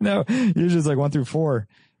 5. No, usually it's like 1 through 4.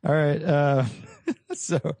 All right.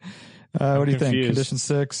 So what do you think? Condition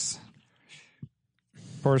 6.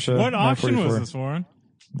 Porsche. What auction was this, Warren?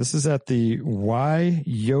 This is at the Y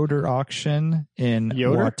Yoder auction in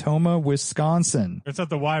Watoma, Wisconsin. It's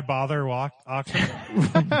at the Why Bother auction.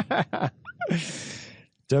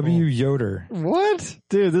 W. Yoder. What?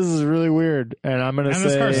 Dude, this is really weird. And I'm going to say... And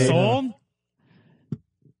this car sold?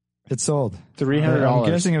 It sold. $300. I'm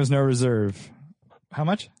guessing it was no reserve. How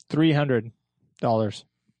much? $300.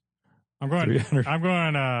 I'm going, 300. I'm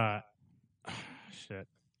going, shit.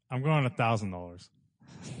 I'm going $1,000.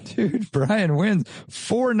 Dude, Brian wins.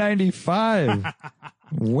 $495.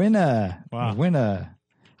 Winner. Wow. Winner.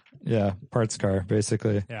 Yeah, parts car,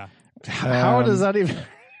 basically. Yeah. How does that even...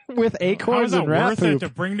 With How is acorns that and rat worth it poop? to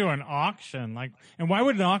bring to an auction? Like, and why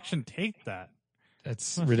would an auction take that?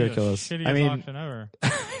 It's Must be the ridiculous. shittiest I mean- auction ever.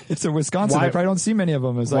 It's in Wisconsin. Why- They probably don't see many of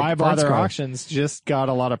them. It's like Why parts Bother car. Auctions just got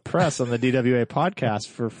a lot of press on the DWA podcast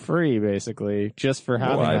for free, basically, just for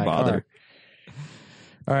having Why that bother? car.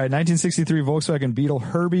 All right, 1963 Volkswagen Beetle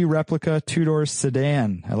Herbie replica two-door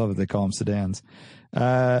sedan. I love it. They call them sedans.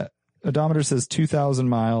 Odometer says 2,000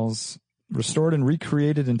 miles. Restored and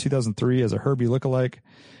recreated in 2003 as a Herbie lookalike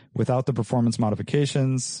without the performance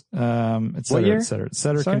modifications. Et What cetera, year? et cetera, et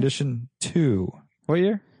cetera. Sorry? Condition 2. What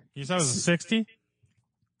year? You said it was a 60?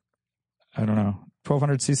 I don't know.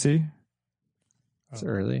 1200 cc. It's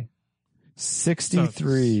early.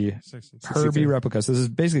 63 60. Herbie replica. So this is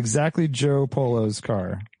basically exactly Joe Polo's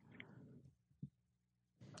car.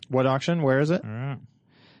 What auction? Where is it? All right.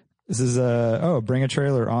 This is Bring a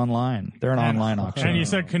Trailer online. They're an online auction. And you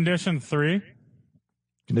said condition 3?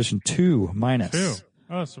 Condition 2 minus. 2.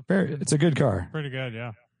 Oh, so It's a good car. pretty good,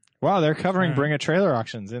 yeah. Wow, they're covering All right. Bring a Trailer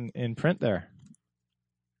auctions in print there.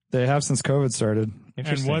 They have since COVID started. And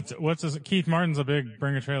Interesting. what's his, Keith Martin's a big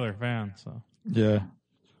Bring a Trailer fan, so. Yeah.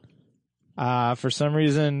 For some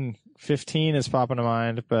reason, 15 is popping to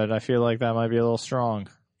mind, but I feel like that might be a little strong.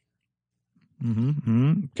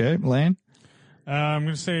 Okay, Lane. I'm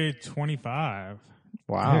going to say 25.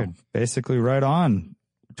 Wow. Dude, basically right on.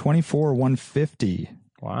 24,150.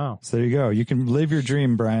 Wow. So there you go. You can live your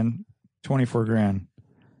dream, Brian. 24 grand.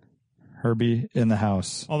 Herbie in the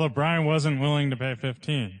house. Although Brian wasn't willing to pay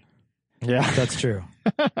 15. Yeah. That's true.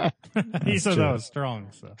 He said true. that was strong,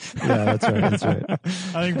 so. Yeah, that's right. That's right. I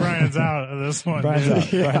think Brian's out of this one.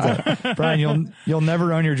 Brian's dude. out. Brian's out. Brian, you'll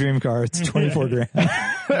never own your dream car. It's 24 grand.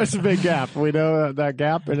 There's a big gap. We know that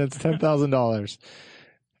gap, and it's $10,000.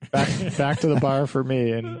 Back to the bar for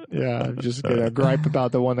me, and yeah, I'm just gonna gripe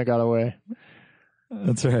about the one that got away.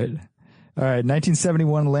 That's right. All right.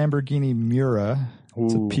 1971 Lamborghini Miura.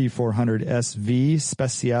 It's a Ooh. P400 SV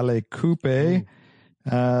Speciale Coupe.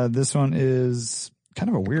 This one is kind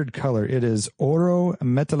of a weird color. It is oro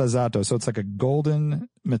metallizzato. So it's like a golden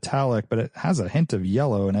metallic, but it has a hint of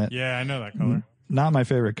yellow in it. Yeah, I know that color. Not my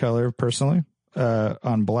favorite color personally.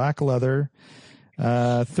 On black leather,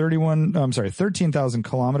 13,000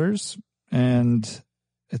 kilometers. And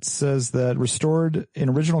it says that restored in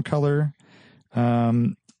original color,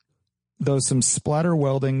 though some splatter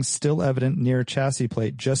welding still evident near chassis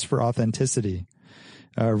plate just for authenticity.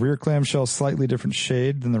 Rear clamshell slightly different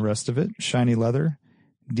shade than the rest of it. Shiny leather.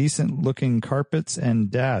 Decent looking carpets and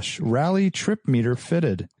dash. Rally trip meter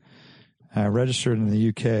fitted. Registered in the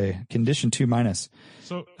UK. Condition 2 minus.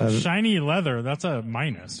 So, shiny leather, that's a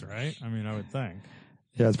minus, right? I mean, I would think.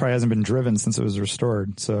 Yeah, it probably hasn't been driven since it was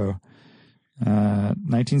restored. So,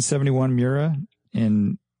 1971 Miura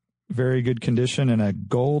in very good condition and a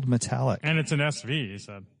gold metallic. And it's an SV, you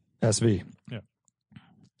said. SV. Yep.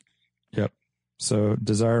 Yep. So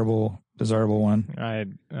desirable one.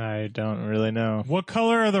 I don't really know. What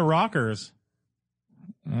color are the rockers?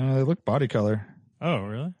 They look body color. Oh,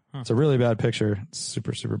 really? Huh. It's a really bad picture. It's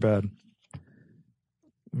super, super bad.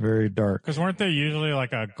 Very dark. Because weren't they usually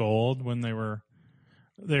like a gold when they were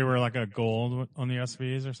like a gold on the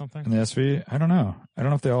SVs or something? And the SV, I don't know. I don't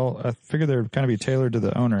know if they all, I figure they're kind of be tailored to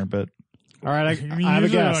the owner, but All right, I mean, I have a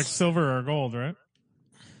usually guess. like silver or gold, right? I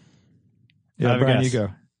yeah, have a Brian, you guess. go.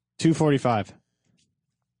 245.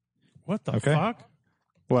 What the Okay. fuck?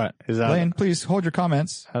 What is that? Lane, please hold your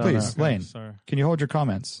comments. I don't Please, know. Lane, Sorry. can you hold your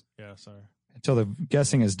comments Yeah, sorry. until the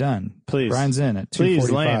guessing is done? Please. Brian's in at Please,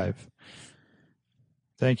 245.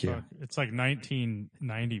 Thank you. Fuck. It's like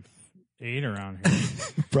 1998 around here.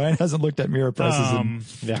 Brian hasn't looked at mirror prices in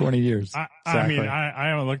Yeah. 20 years. I Exactly. mean, I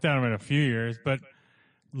haven't looked at them in a few years, but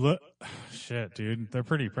look, shit, dude, they're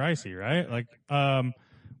pretty pricey, right? Like,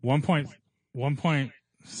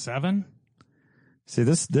 1.7. See,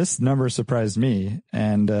 this number surprised me,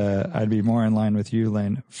 and I'd be more in line with you,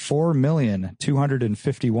 Lane.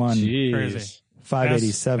 4,251,587. Crazy.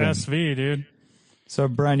 587. SV, dude. So,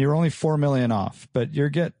 Brian, you're only 4 million off, but you're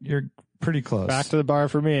pretty close. Back to the bar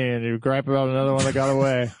for me, and you gripe about another one that got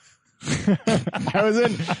away. I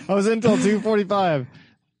was in till 245,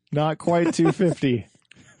 not quite 250.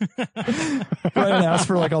 Brian asks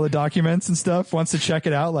for like all the documents and stuff, wants to check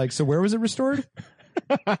it out. Like, so where was it restored?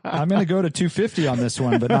 I'm going to go to 250 on this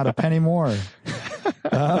one, but not a penny more.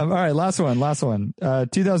 All right, last one.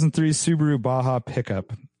 2003 Subaru Baja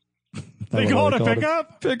pickup. They call it a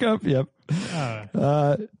pickup? Pickup, yep.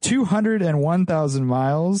 201,000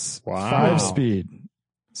 miles, Wow. 5-speed.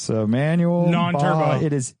 So manual, non-turbo. Baja.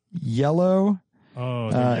 It is yellow, Oh,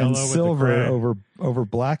 the yellow and with the silver gray. over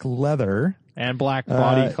black leather. And black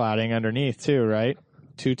body cladding underneath too, right?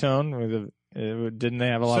 Two-tone with a, didn't they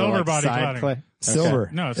have a lot Silver of like body side cladding. Silver.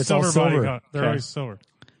 No, it's all silver body. silver. They're Okay. always silver.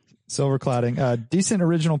 Silver cladding. Decent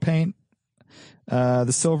original paint.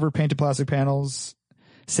 The silver painted plastic panels.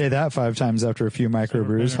 Say that 5 times after a few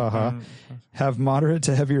microbrews. Haha. Have moderate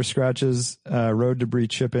to heavier scratches. Road debris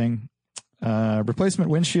chipping. Replacement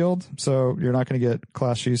windshield. So you're not going to get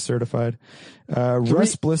Class G certified.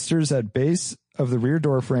 Rust blisters at base of the rear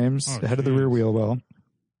door frames, ahead of the rear wheel well,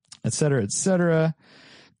 et cetera, et cetera.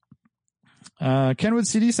 Kenwood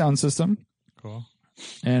CD sound system. Cool.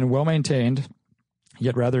 And well maintained,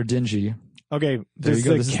 yet rather dingy. Okay, There you does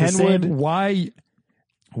go. the This is Kenwood the same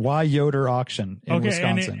Y Yoder auction in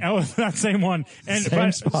Wisconsin. And that same one. And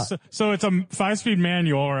Same spot. So it's a 5-speed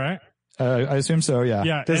manual, right? I assume so. Yeah.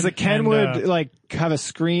 Yeah. does the and, Kenwood like have a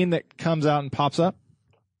screen that comes out and pops up?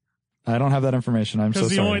 I don't have that information. I'm so because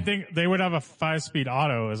the sorry. only thing they would have a 5-speed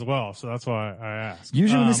auto as well, so that's why I asked.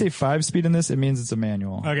 Usually when they say 5-speed in this, it means it's a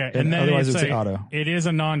manual. Okay, and then otherwise it's it's auto. It is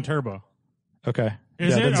a non-turbo. Okay.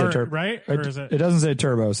 Is yeah, it, doesn't say or, right? Or is it? It doesn't say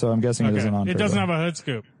turbo, so I'm guessing it is a non-turbo. It doesn't have a hood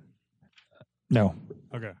scoop. No.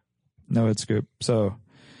 Okay. No hood scoop. So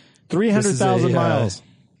 300,000 miles.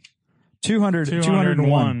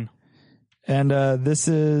 201. And this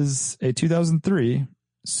is a 2003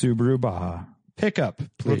 Subaru Baja pickup,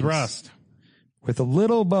 please. With rust. With a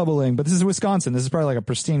little bubbling, but this is Wisconsin. This is probably like a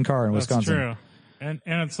pristine car in That's Wisconsin. true. And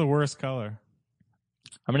it's the worst color.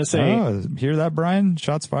 I'm going to say Oh, hear that, Brian?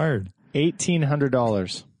 Shots fired.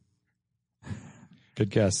 $1,800. Good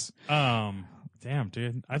guess. Damn,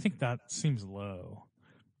 dude. I think that seems low.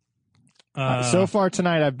 So far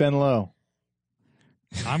tonight, I've been low.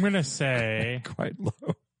 I'm gonna say Quite low.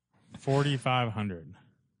 4,500.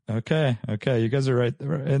 Okay. You guys are right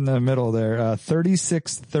in the middle there.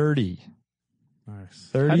 3630. Nice.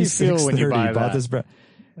 3630. How do you feel when you buy Bought that? this.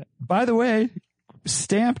 By the way,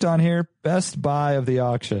 stamped on here, best buy of the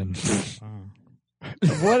auction.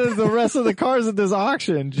 What is the rest of the cars at this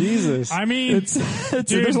auction? Jesus. I mean,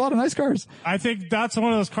 There's a lot of nice cars. I think that's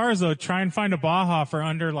one of those cars though. Try and find a Baja for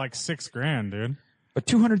under like $6,000, dude. But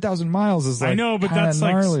 200,000 miles is like I know, but kinda that's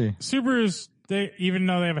gnarly. like Subarus. They even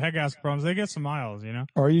though they have head gasket problems, they get some miles, you know.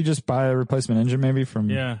 Or you just buy a replacement engine maybe from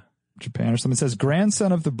Yeah. Japan or something. It says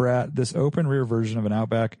grandson of the Brat. This open rear version of an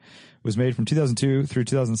Outback was made from 2002 through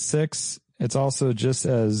 2006. It's also just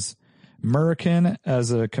as American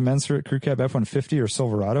as a commensurate crew cab F-150 or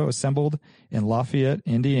Silverado assembled in Lafayette,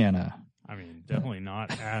 Indiana. I mean, definitely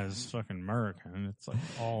not as fucking American. It's like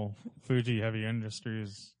all Fuji Heavy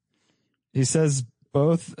Industries. He says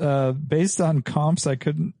both based on comps I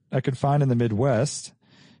could find in the Midwest,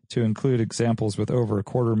 to include examples with over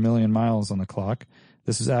 250,000 miles on the clock.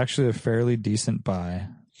 This is actually a fairly decent buy.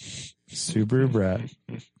 Subaru Brat,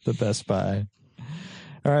 the best buy.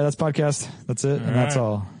 All right, that's podcast. That's it, and that's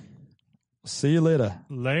all. See you later.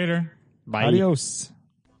 Later. Bye. Adios.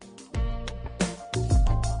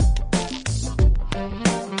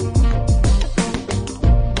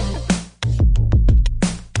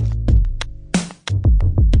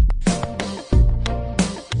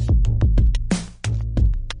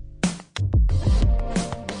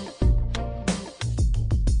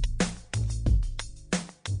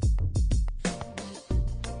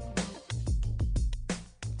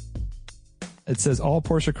 It says all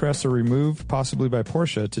Porsche crests are removed, possibly by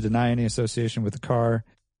Porsche, to deny any association with the car.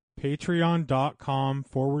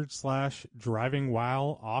 Patreon.com/driving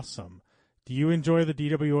while awesome. Do you enjoy the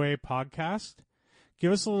DWA podcast?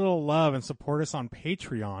 Give us a little love and support us on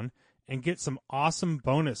Patreon and get some awesome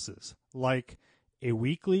bonuses like a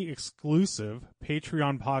weekly exclusive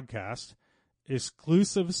Patreon podcast,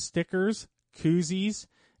 exclusive stickers, koozies,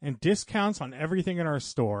 and discounts on everything in our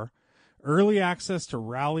store, early access to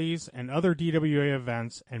rallies and other DWA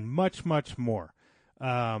events, and much, much more.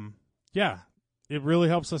 Yeah, it really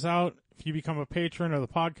helps us out if you become a patron of the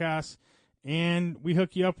podcast, and we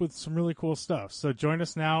hook you up with some really cool stuff. So join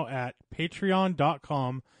us now at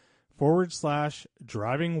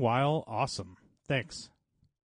patreon.com/driving while awesome. Thanks.